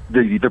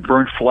 the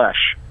burnt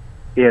flesh,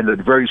 and the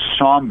very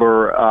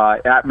somber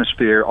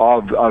atmosphere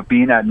of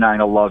being at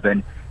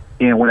 9/11.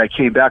 And when I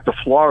came back to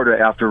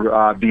Florida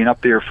after being up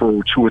there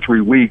for 2 or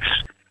 3 weeks,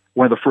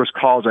 one of the first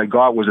calls I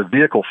got was a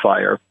vehicle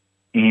fire.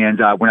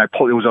 And when I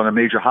pulled, it was on a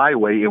major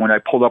highway. And when I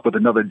pulled up with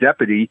another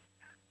deputy,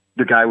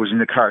 the guy was in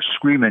the car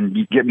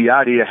screaming, "Get me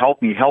out of here!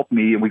 Help me! Help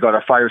me!" And we got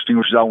our fire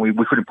extinguishers out. And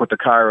we couldn't put the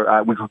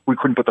car. We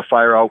couldn't put the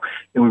fire out,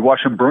 and we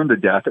watched him burn to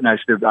death. And I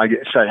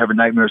started having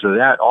nightmares of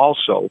that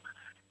also.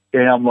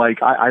 And I'm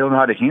like, I don't know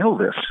how to handle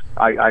this.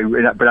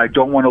 But I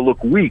don't want to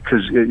look weak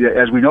because,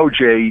 as we know,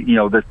 Jay, you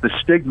know, the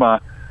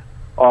stigma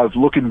of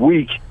looking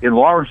weak in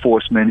law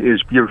enforcement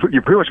is you're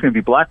pretty much going to be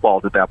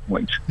blackballed at that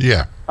point.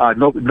 Yeah.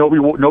 Nobody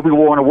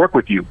will want to work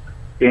with you.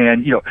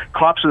 And, you know,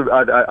 cops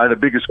are the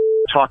biggest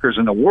talkers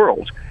in the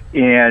world.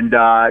 And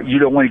you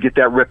don't want to get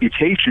that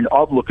reputation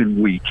of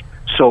looking weak.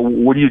 So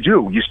what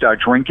do? You start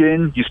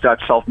drinking, you start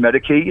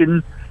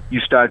self-medicating, you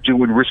start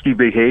doing risky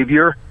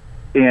behavior.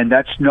 And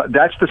that's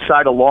the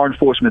side of law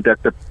enforcement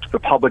that the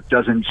public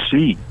doesn't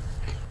see.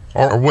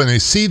 Or when they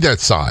see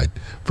that side,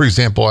 for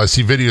example, I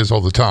see videos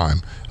all the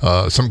time,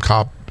 some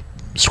cop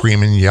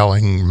screaming,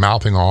 yelling,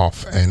 mouthing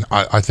off, and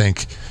I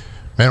think,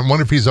 man, I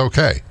wonder if he's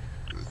okay.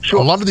 Sure.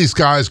 A lot of these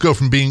guys go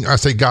from being, I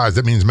say guys,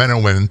 that means men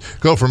and women,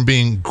 go from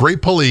being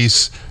great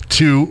police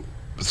to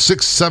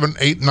 6, 7,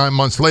 8, 9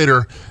 months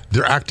later,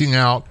 they're acting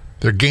out,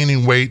 they're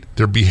gaining weight,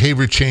 their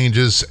behavior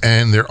changes,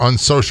 and they're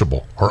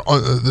unsociable,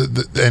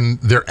 and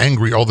they're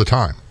angry all the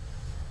time.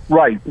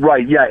 Right,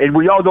 yeah. And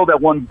we all know that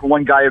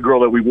one guy or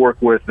girl that we work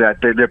with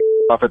that they're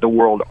off at the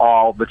world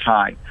all the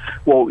time.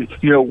 Well,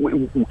 you know,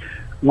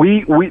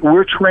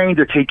 we're trained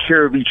to take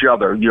care of each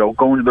other. You know,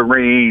 going to the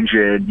range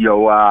and you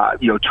know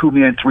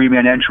 2-man,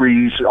 3-man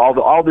entries,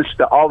 all this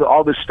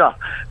stuff.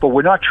 But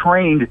we're not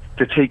trained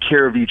to take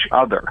care of each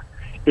other.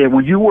 And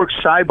when you work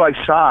side by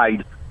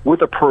side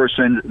with a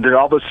person, that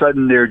all of a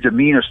sudden their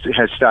demeanor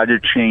has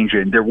started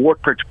changing, their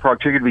work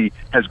productivity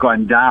has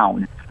gone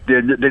down.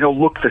 They don't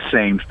look the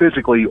same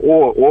physically,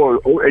 or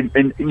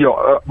you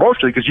know,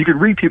 mostly because you can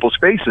read people's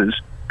faces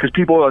because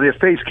people on their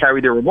face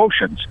carry their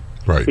emotions.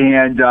 Right.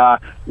 And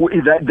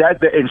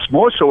and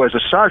more so as a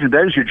sergeant,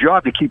 that is your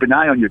job to keep an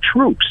eye on your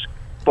troops.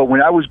 But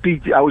when I was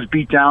beat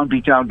down,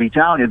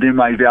 and then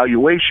my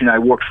evaluation, I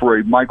worked for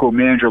a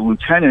micromanager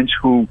lieutenant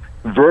who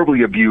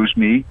verbally abused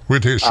me. We're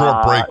going to take a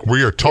short break.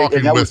 We are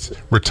talking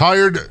with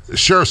retired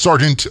Sheriff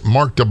Sergeant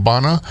Mark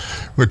DeBona.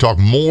 We're going to talk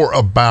more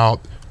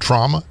about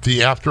trauma,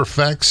 the after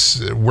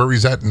effects, where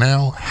he's at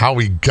now, how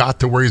he got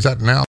to where he's at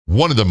now.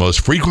 One of the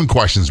most frequent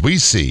questions we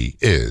see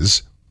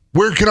is,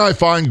 where can I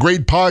find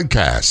great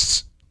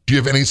podcasts? Do you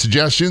have any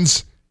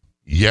suggestions?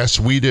 Yes,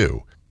 we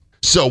do.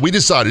 So we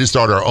decided to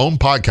start our own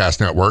podcast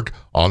network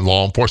on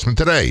Law Enforcement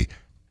Today.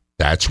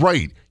 That's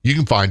right. You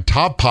can find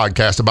top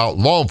podcasts about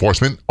law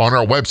enforcement on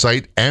our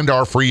website and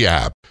our free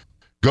app.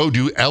 Go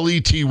to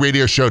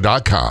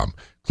letradioshow.com,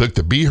 click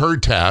the Be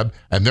Heard tab,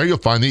 and there you'll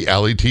find the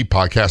LET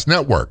Podcast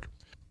Network.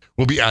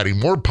 We'll be adding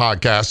more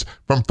podcasts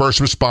from first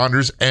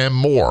responders and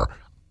more.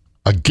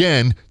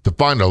 Again, to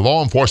find the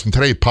Law Enforcement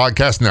Today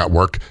podcast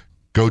network,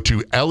 go to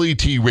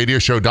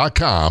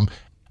letradioshow.com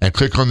and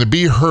click on the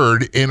Be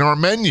Heard in our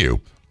menu,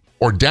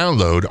 or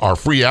download our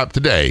free app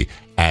today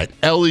at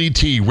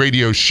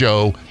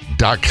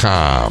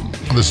letradioshow.com.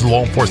 This is the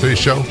Law Enforcement Today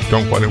Show.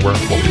 Don't go anywhere.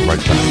 We'll be right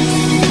back.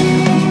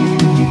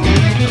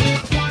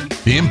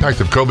 The impact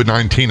of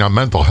COVID-19 on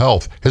mental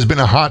health has been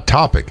a hot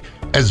topic,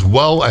 as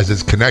well as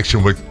its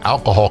connection with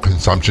alcohol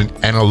consumption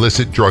and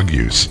illicit drug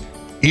use.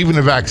 Even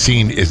a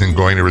vaccine isn't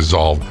going to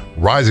resolve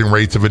rising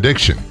rates of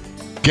addiction.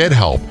 Get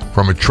help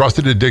from a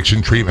trusted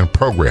addiction treatment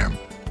program.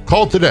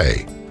 Call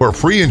today for a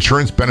free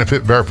insurance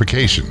benefit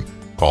verification.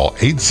 Call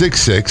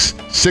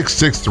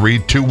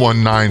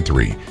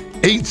 866-663-2193.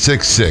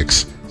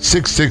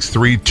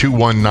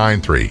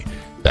 866-663-2193.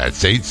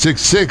 That's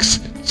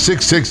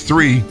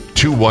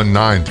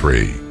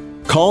 866-663-2193.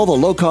 Call the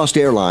low-cost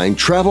airline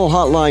travel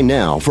hotline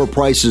now for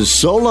prices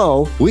so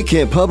low we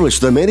can't publish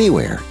them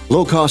anywhere.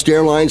 Low-cost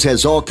airlines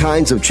has all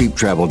kinds of cheap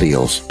travel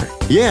deals.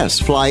 Yes,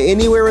 fly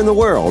anywhere in the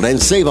world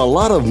and save a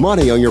lot of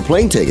money on your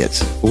plane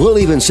tickets. We'll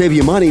even save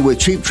you money with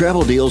cheap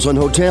travel deals on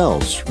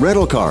hotels,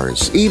 rental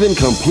cars, even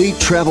complete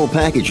travel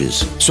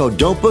packages. So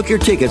don't book your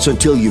tickets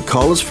until you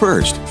call us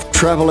first.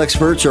 Travel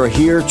experts are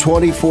here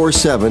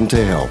 24/7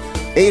 to help.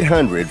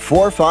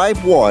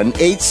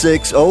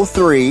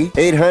 800-451-8603.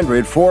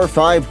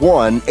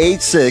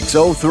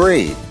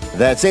 800-451-8603.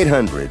 That's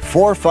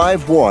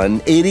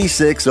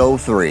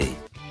 800-451-8603.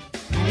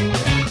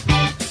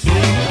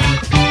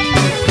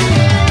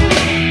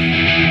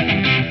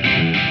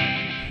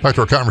 Back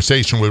to our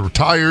conversation with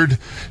retired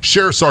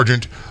Sheriff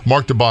Sergeant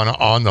Mark DeBona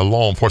on the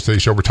Law Enforcement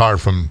Today Show,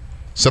 retired from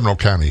Seminole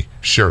County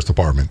Sheriff's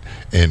Department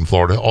in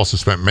Florida. Also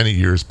spent many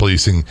years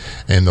policing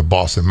in the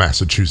Boston,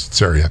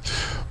 Massachusetts area.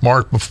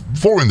 Mark,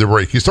 before we went to the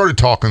break, you started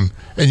talking,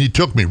 and you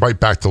took me right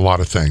back to a lot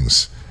of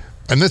things.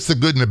 And that's the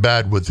good and the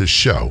bad with this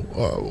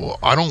show.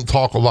 I don't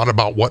talk a lot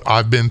about what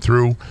I've been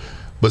through,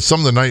 but some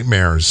of the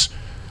nightmares,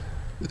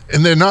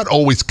 and they're not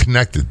always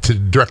connected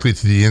directly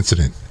to the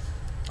incident.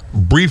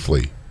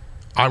 Briefly,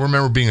 I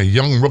remember being a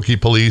young rookie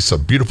police, a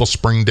beautiful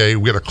spring day.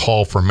 We had a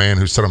call for a man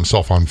who set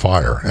himself on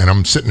fire, and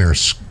I'm sitting there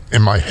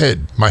in my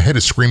head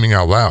is screaming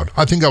out loud.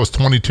 I think I was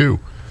 22,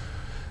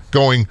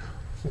 going,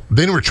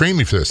 they never trained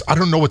me for this. I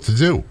don't know what to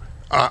do.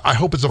 I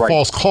hope it's a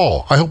false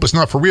call. I hope it's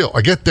not for real.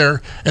 I get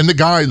there, and the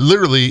guy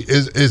literally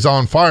is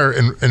on fire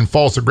and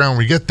falls to the ground when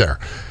we get there.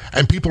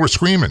 And people are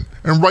screaming,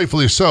 and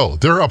rightfully so.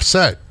 They're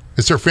upset.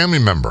 It's their family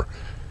member.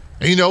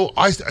 And, you know,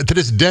 to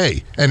this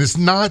day, and it's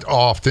not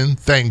often,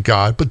 thank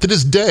God, but to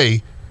this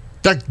day,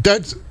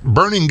 that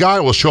burning guy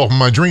will show up in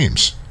my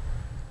dreams.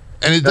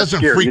 And it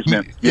doesn't freak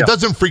me. It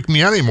doesn't freak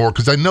me out anymore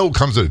because I know it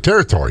comes to the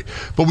territory.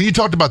 But when you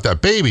talked about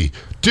that baby,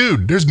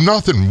 dude, there's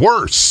nothing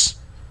worse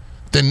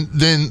than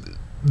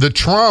the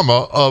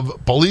trauma of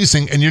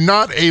policing, and you're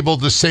not able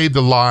to save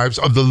the lives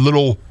of the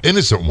little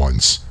innocent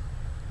ones.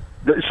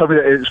 Something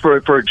that is for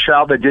a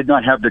child that did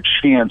not have the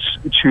chance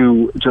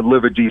to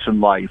live a decent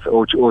life,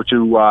 or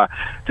to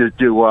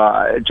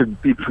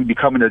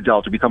become an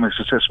adult, to become a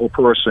successful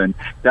person.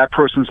 That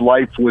person's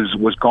life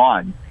was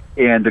gone.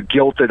 And the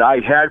guilt that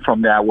I had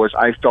from that was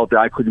I felt that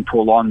I couldn't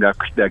prolong that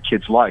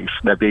kid's life,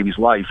 that baby's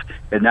life,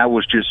 and that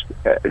was just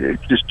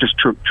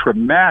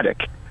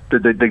traumatic.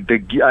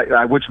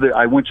 I went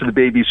to the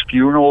baby's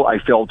funeral. I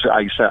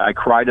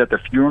cried at the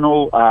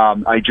funeral.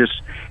 And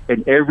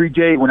every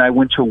day when I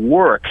went to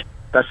work,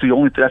 that's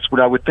what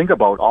I would think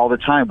about all the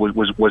time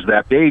was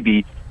that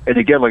baby. And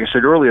again, like I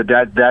said earlier,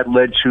 that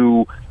led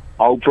to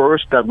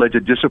outbursts, that led to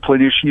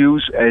discipline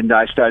issues, and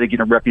I started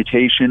getting a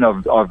reputation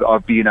of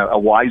being a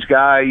wise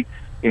guy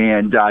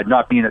and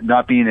not being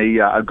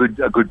a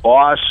good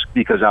boss,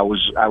 because I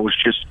was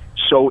just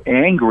so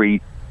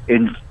angry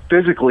and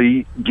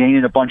physically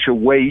gaining a bunch of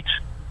weight,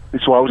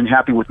 and so I wasn't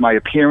happy with my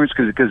appearance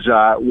because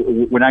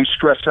when I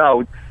stress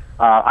out,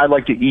 I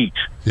like to eat.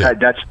 Yeah.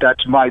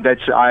 That's my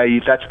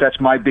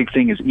big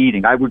thing is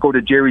eating. I would go to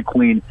Dairy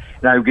Queen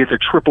and I would get the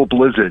triple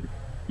blizzard.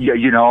 Yeah,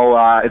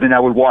 and then I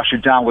would wash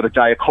it down with a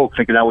Diet Coke,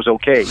 thinking I was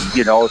okay.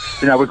 Then I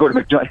would go to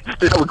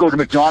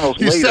McDonald's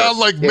later. You sound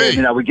like me.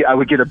 And I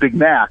would get a Big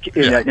Mac.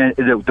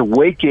 And the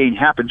weight gain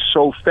happened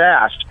so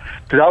fast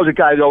because I was a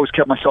guy that always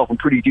kept myself in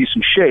pretty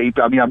decent shape.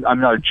 I mean,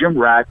 I'm not a gym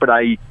rat, but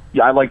I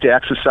like to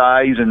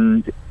exercise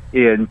and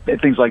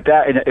things like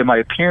that. And my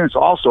appearance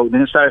also.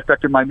 Then it started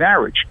affecting my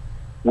marriage,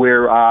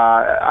 where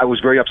I was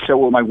very upset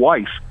with my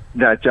wife.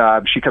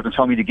 That she kept on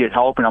telling me to get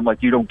help, and I'm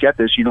like, you don't get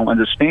this, you don't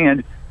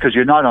understand, because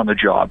you're not on the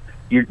job.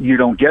 You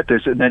don't get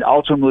this, and then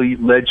ultimately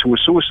led to a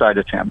suicide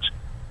attempt,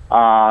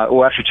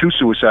 or actually 2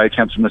 suicide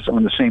attempts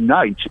on the same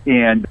night.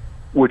 And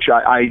which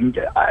I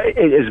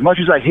as much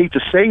as I hate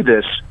to say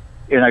this,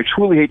 and I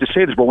truly hate to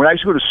say this, but when I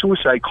used to go to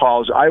suicide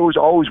calls, I was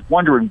always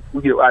wondering.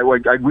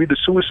 I'd read the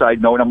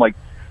suicide note, and I'm like,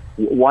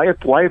 why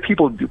are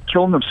people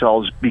killing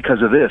themselves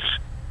because of this?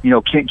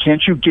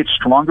 Can't you get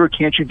stronger?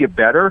 Can't you get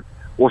better?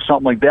 Or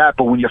something like that.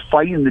 But when you're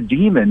fighting the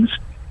demons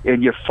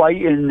and you're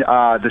fighting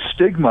the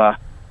stigma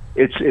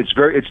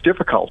it's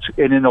difficult.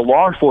 And in the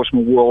law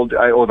enforcement world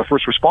or the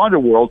first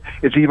responder world,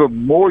 it's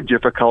even more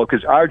difficult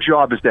because our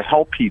job is to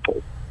help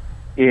people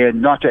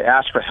and not to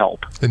ask for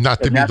help. And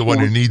not to be the one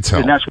who needs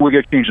help. And that's where we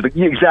got to change it.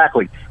 Yeah,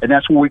 exactly. And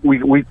that's where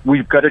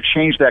we've got to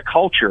change that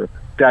culture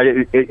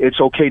that it's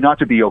okay not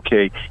to be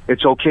okay.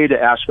 It's okay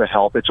to ask for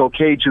help. It's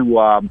okay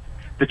to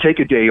take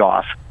a day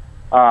off,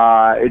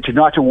 to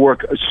not to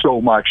work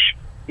so much.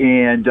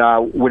 And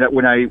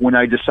when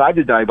I decided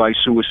to die by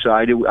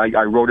suicide,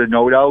 I wrote a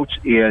note out,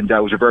 and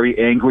it was a very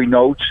angry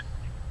note.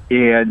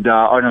 And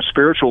on a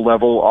spiritual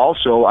level,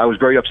 also, I was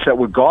very upset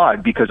with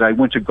God because I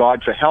went to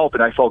God for help,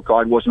 and I felt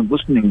God wasn't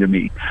listening to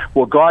me.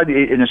 Well, God,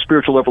 in a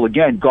spiritual level,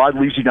 again, God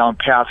leads you down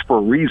paths for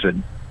a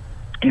reason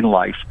in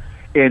life.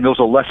 And those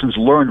are lessons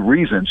learned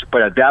reasons.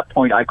 But at that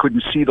point, I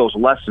couldn't see those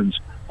lessons.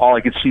 All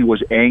I could see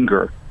was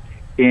anger.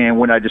 And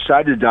when I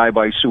decided to die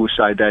by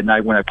suicide that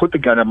night, when I put the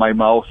gun in my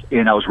mouth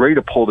and I was ready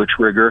to pull the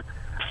trigger,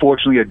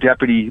 fortunately,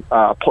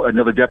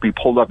 another deputy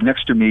pulled up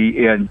next to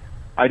me, and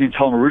I didn't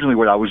tell him originally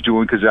what I was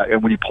doing because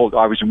when he pulled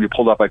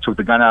up, I took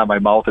the gun out of my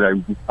mouth,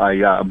 and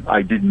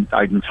I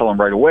didn't tell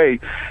him right away.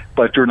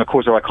 But during the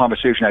course of our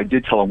conversation, I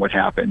did tell him what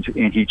happened,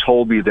 and he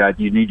told me that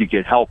you need to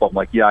get help. I'm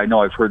like, yeah, I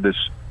know, I've heard this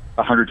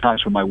 100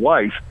 times from my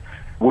wife.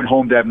 Went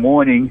home that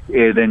morning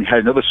and then had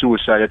another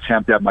suicide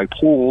attempt at my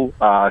pool.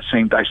 I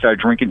started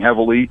drinking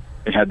heavily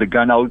and had the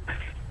gun out.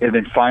 And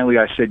then finally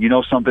I said, you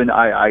know something,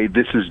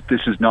 this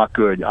is not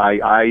good.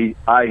 I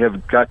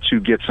have got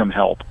to get some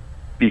help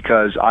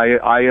because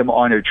I am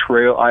on a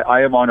trail.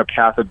 I am on a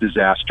path of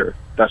disaster.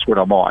 That's what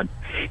I'm on.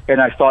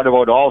 And I thought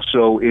about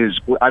also is,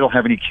 I don't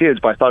have any kids,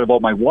 but I thought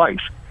about my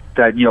wife,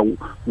 that,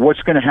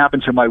 what's going to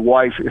happen to my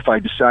wife if I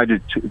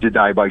decided to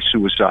die by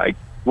suicide?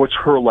 What's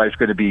her life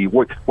going to be?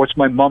 What's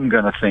my mom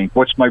going to think?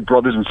 What's my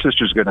brothers and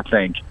sisters going to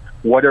think?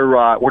 What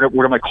are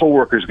my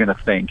coworkers going to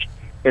think?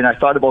 And I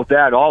thought about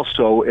that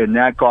also, and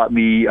that got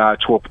me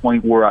to a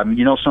point where I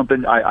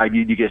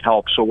need to get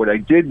help. So what I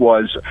did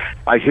was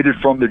I hid it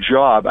from the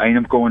job. I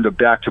ended up going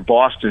back to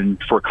Boston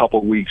for a couple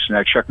of weeks, and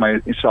I checked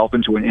myself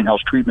into an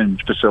in-house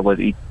treatment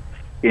facility,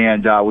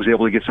 and was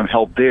able to get some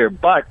help there.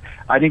 But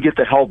I didn't get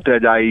the help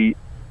that I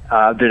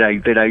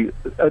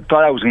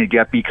thought I was going to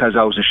get because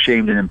I was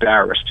ashamed and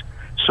embarrassed.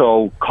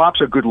 So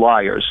cops are good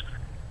liars,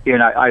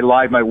 and I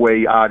lied my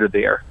way out of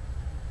there,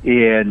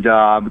 and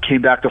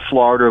came back to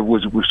Florida.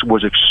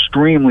 Was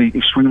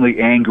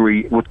extremely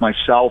angry with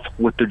myself,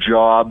 with the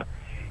job,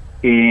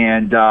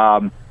 and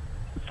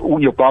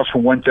bounced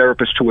from one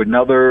therapist to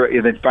another,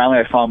 and then finally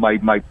I found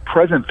my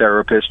present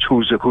therapist,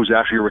 who's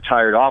actually a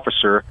retired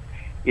officer,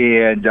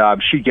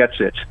 and she gets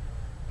it.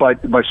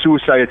 But my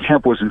suicide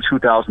attempt was in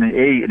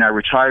 2008, and I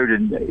retired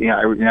in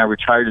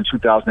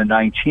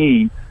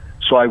 2019.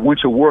 So I went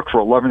to work for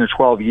 11 to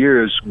 12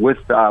 years with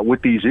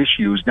these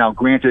issues. Now,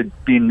 granted,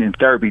 being in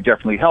therapy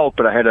definitely helped,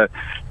 but I had to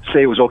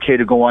say it was okay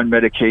to go on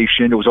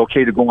medication. It was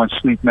okay to go on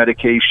sleep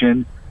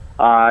medication.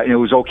 And it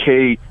was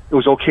okay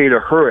to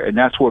hurt. And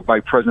that's what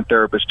my present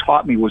therapist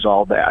taught me, was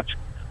all that,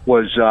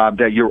 was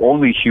that you're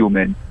only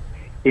human.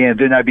 And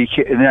then I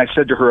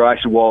said to her,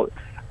 I said, well,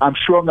 I'm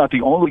sure I'm not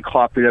the only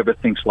cop that ever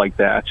thinks like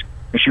that.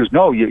 And she goes,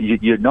 no,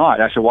 you're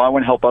not. I said, well, I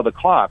want to help other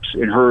cops.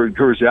 And her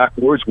exact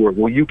words were,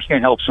 well, you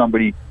can't help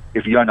somebody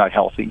if you're not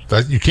healthy.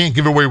 You can't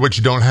give away what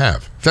you don't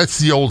have. That's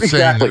the old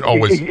saying that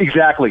always...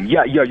 Exactly.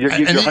 Yeah, you're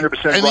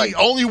 100% right. And the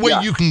only way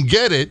you can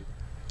get it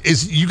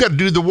is you got to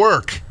do the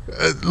work.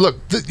 Look,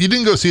 you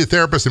didn't go see a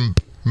therapist and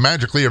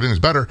magically everything's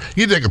better.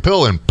 You take a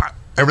pill and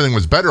everything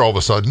was better all of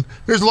a sudden.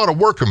 There's a lot of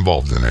work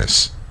involved in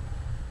this.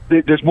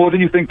 There's more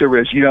than you think there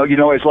is.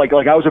 It's like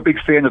I was a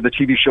big fan of the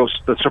TV show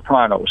The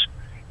Sopranos.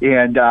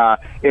 And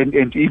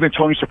even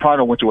Tony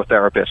Soprano went to a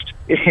therapist.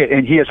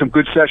 And he had some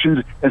good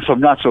sessions and some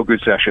not so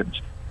good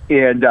sessions.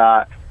 And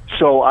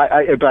so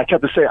I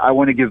kept to say, I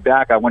want to give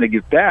back.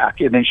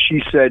 And then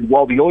she said,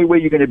 well, the only way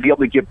you're going to be able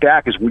to give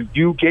back is when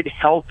you get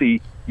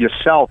healthy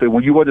yourself and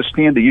when you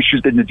understand the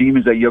issues and the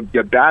demons that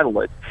you're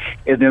battling.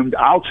 And then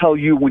I'll tell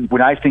you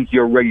when I think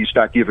you're ready to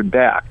start giving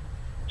back.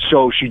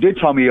 So she did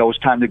tell me it was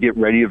time to get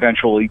ready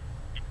eventually,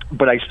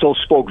 but I still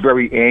spoke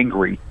very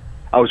angry.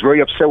 I was very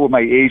upset with my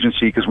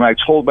agency because when I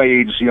told my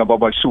agency about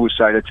my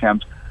suicide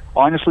attempt,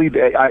 honestly,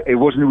 it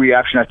wasn't the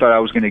reaction I thought I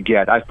was going to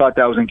get. I thought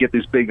that I was going to get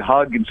this big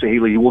hug and say, hey,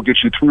 Lee, we'll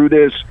get you through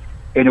this.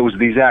 And it was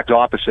the exact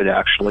opposite,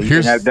 actually.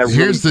 Here's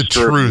really the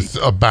truth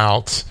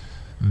about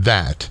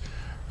that,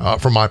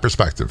 from my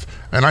perspective.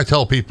 And I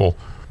tell people,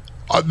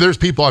 there's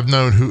people I've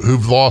known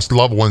who've lost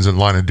loved ones in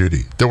line of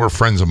duty that were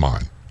friends of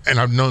mine. And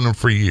I've known them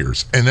for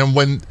years. And then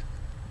when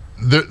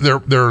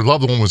their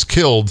loved one was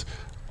killed,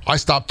 I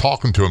stopped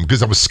talking to them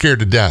because I was scared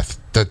to death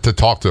to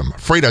talk to them.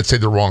 Afraid I'd say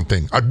the wrong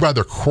thing. I'd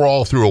rather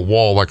crawl through a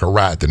wall like a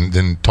rat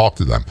than talk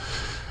to them.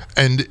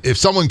 And if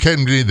someone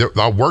came to me that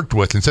I worked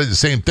with and said the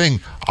same thing,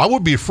 I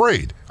would be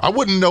afraid. I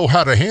wouldn't know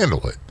how to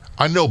handle it.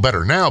 I know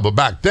better now, but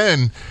back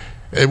then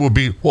it would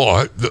be,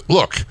 well,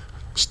 look,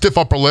 stiff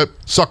upper lip,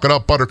 suck it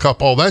up,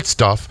 buttercup, all that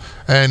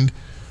stuff. And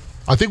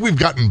I think we've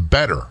gotten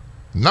better.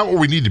 Not where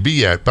we need to be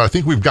yet, but I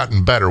think we've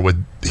gotten better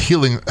with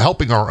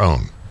helping our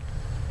own.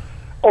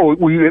 Oh,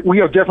 we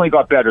have definitely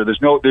got better.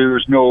 There's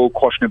no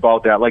question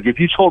about that. Like if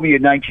you told me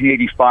in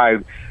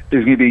 1985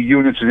 there's going to be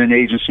units in an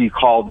agency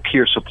called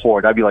peer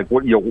support, I'd be like,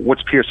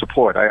 what's peer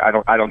support? I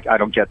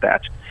don't get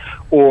that.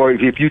 Or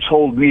if you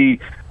told me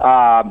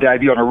that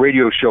I'd be on a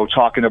radio show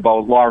talking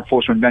about law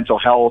enforcement, mental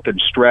health, and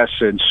stress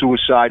and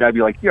suicide, I'd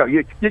be like,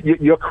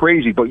 you're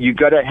crazy. But you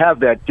got to have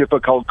that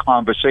difficult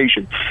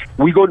conversation.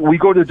 We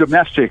go to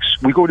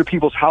domestics. We go to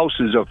people's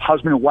houses of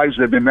husband and wives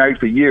that have been married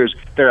for years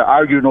that are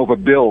arguing over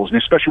bills,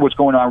 and especially what's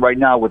going on right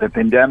now with the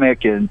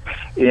pandemic and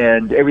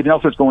everything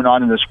else that's going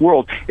on in this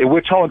world. And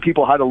we're telling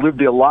people how to live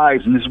their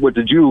lives, and this is what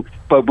to do.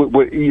 But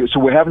so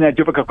we're having that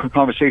difficult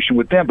conversation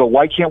with them. But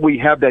why can't we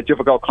have that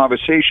difficult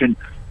conversation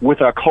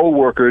with our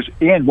coworkers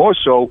and more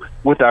so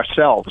with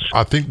ourselves?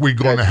 I think we're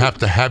going to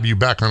have you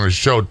back on the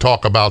show to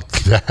talk about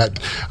that.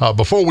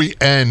 Before we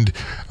end,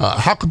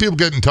 how can people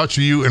get in touch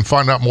with you and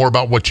find out more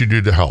about what you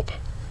do to help?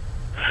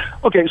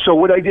 Okay, so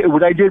what I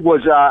did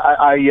was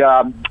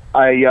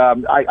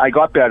I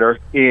got better,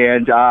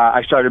 and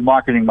I started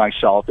marketing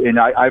myself. And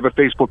I have a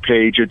Facebook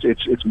page.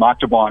 It's Mark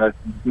Dibona,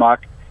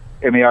 Mark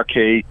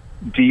MarkDibona.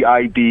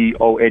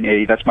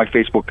 That's my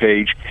Facebook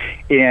page,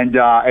 and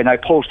I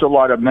post a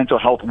lot of mental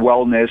health,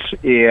 wellness,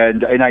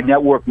 and I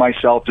network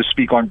myself to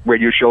speak on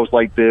radio shows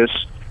like this,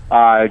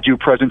 do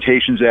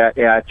presentations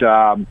at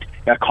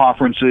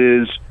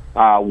conferences,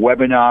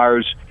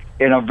 webinars,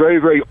 and I'm very,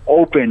 very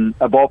open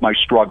about my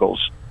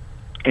struggles.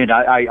 And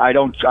I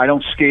don't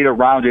skate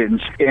around it,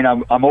 and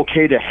I'm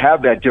okay to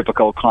have that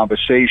difficult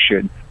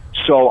conversation.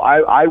 So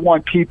I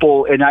want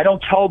people, and I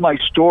don't tell my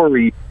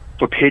story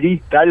for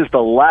pity. That is the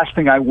last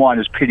thing I want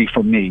is pity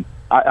from me.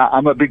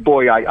 I'm a big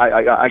boy.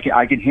 I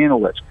can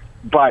handle it.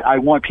 But I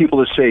want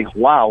people to say,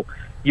 wow,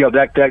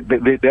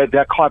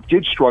 that cop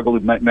did struggle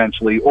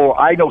mentally, or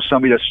I know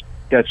somebody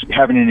that's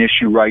having an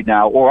issue right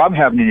now, or I'm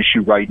having an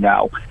issue right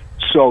now.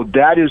 So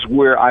that is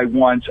where I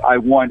want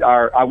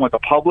the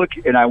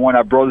public, and I want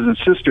our brothers and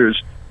sisters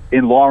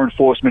in law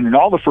enforcement and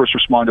all the first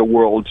responder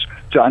worlds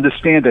to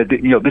understand that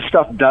this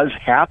stuff does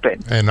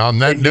happen. And on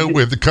that note, we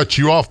have to cut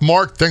you off.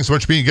 Mark, thanks so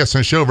much for being a guest on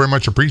the show. Very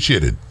much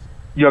appreciated.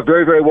 You're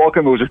very, very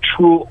welcome. It was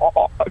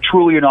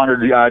truly an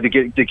honor to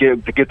get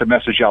the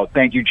message out.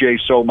 Thank you, Jay,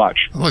 so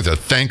much. I'd like to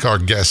thank our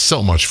guests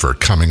so much for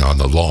coming on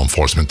the Law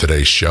Enforcement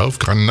Today show. We've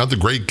got another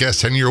great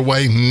guest heading your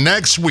way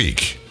next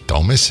week.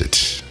 Don't miss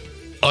it.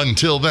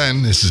 Until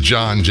then, this is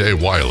John J.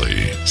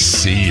 Wiley.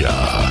 See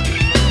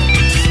ya.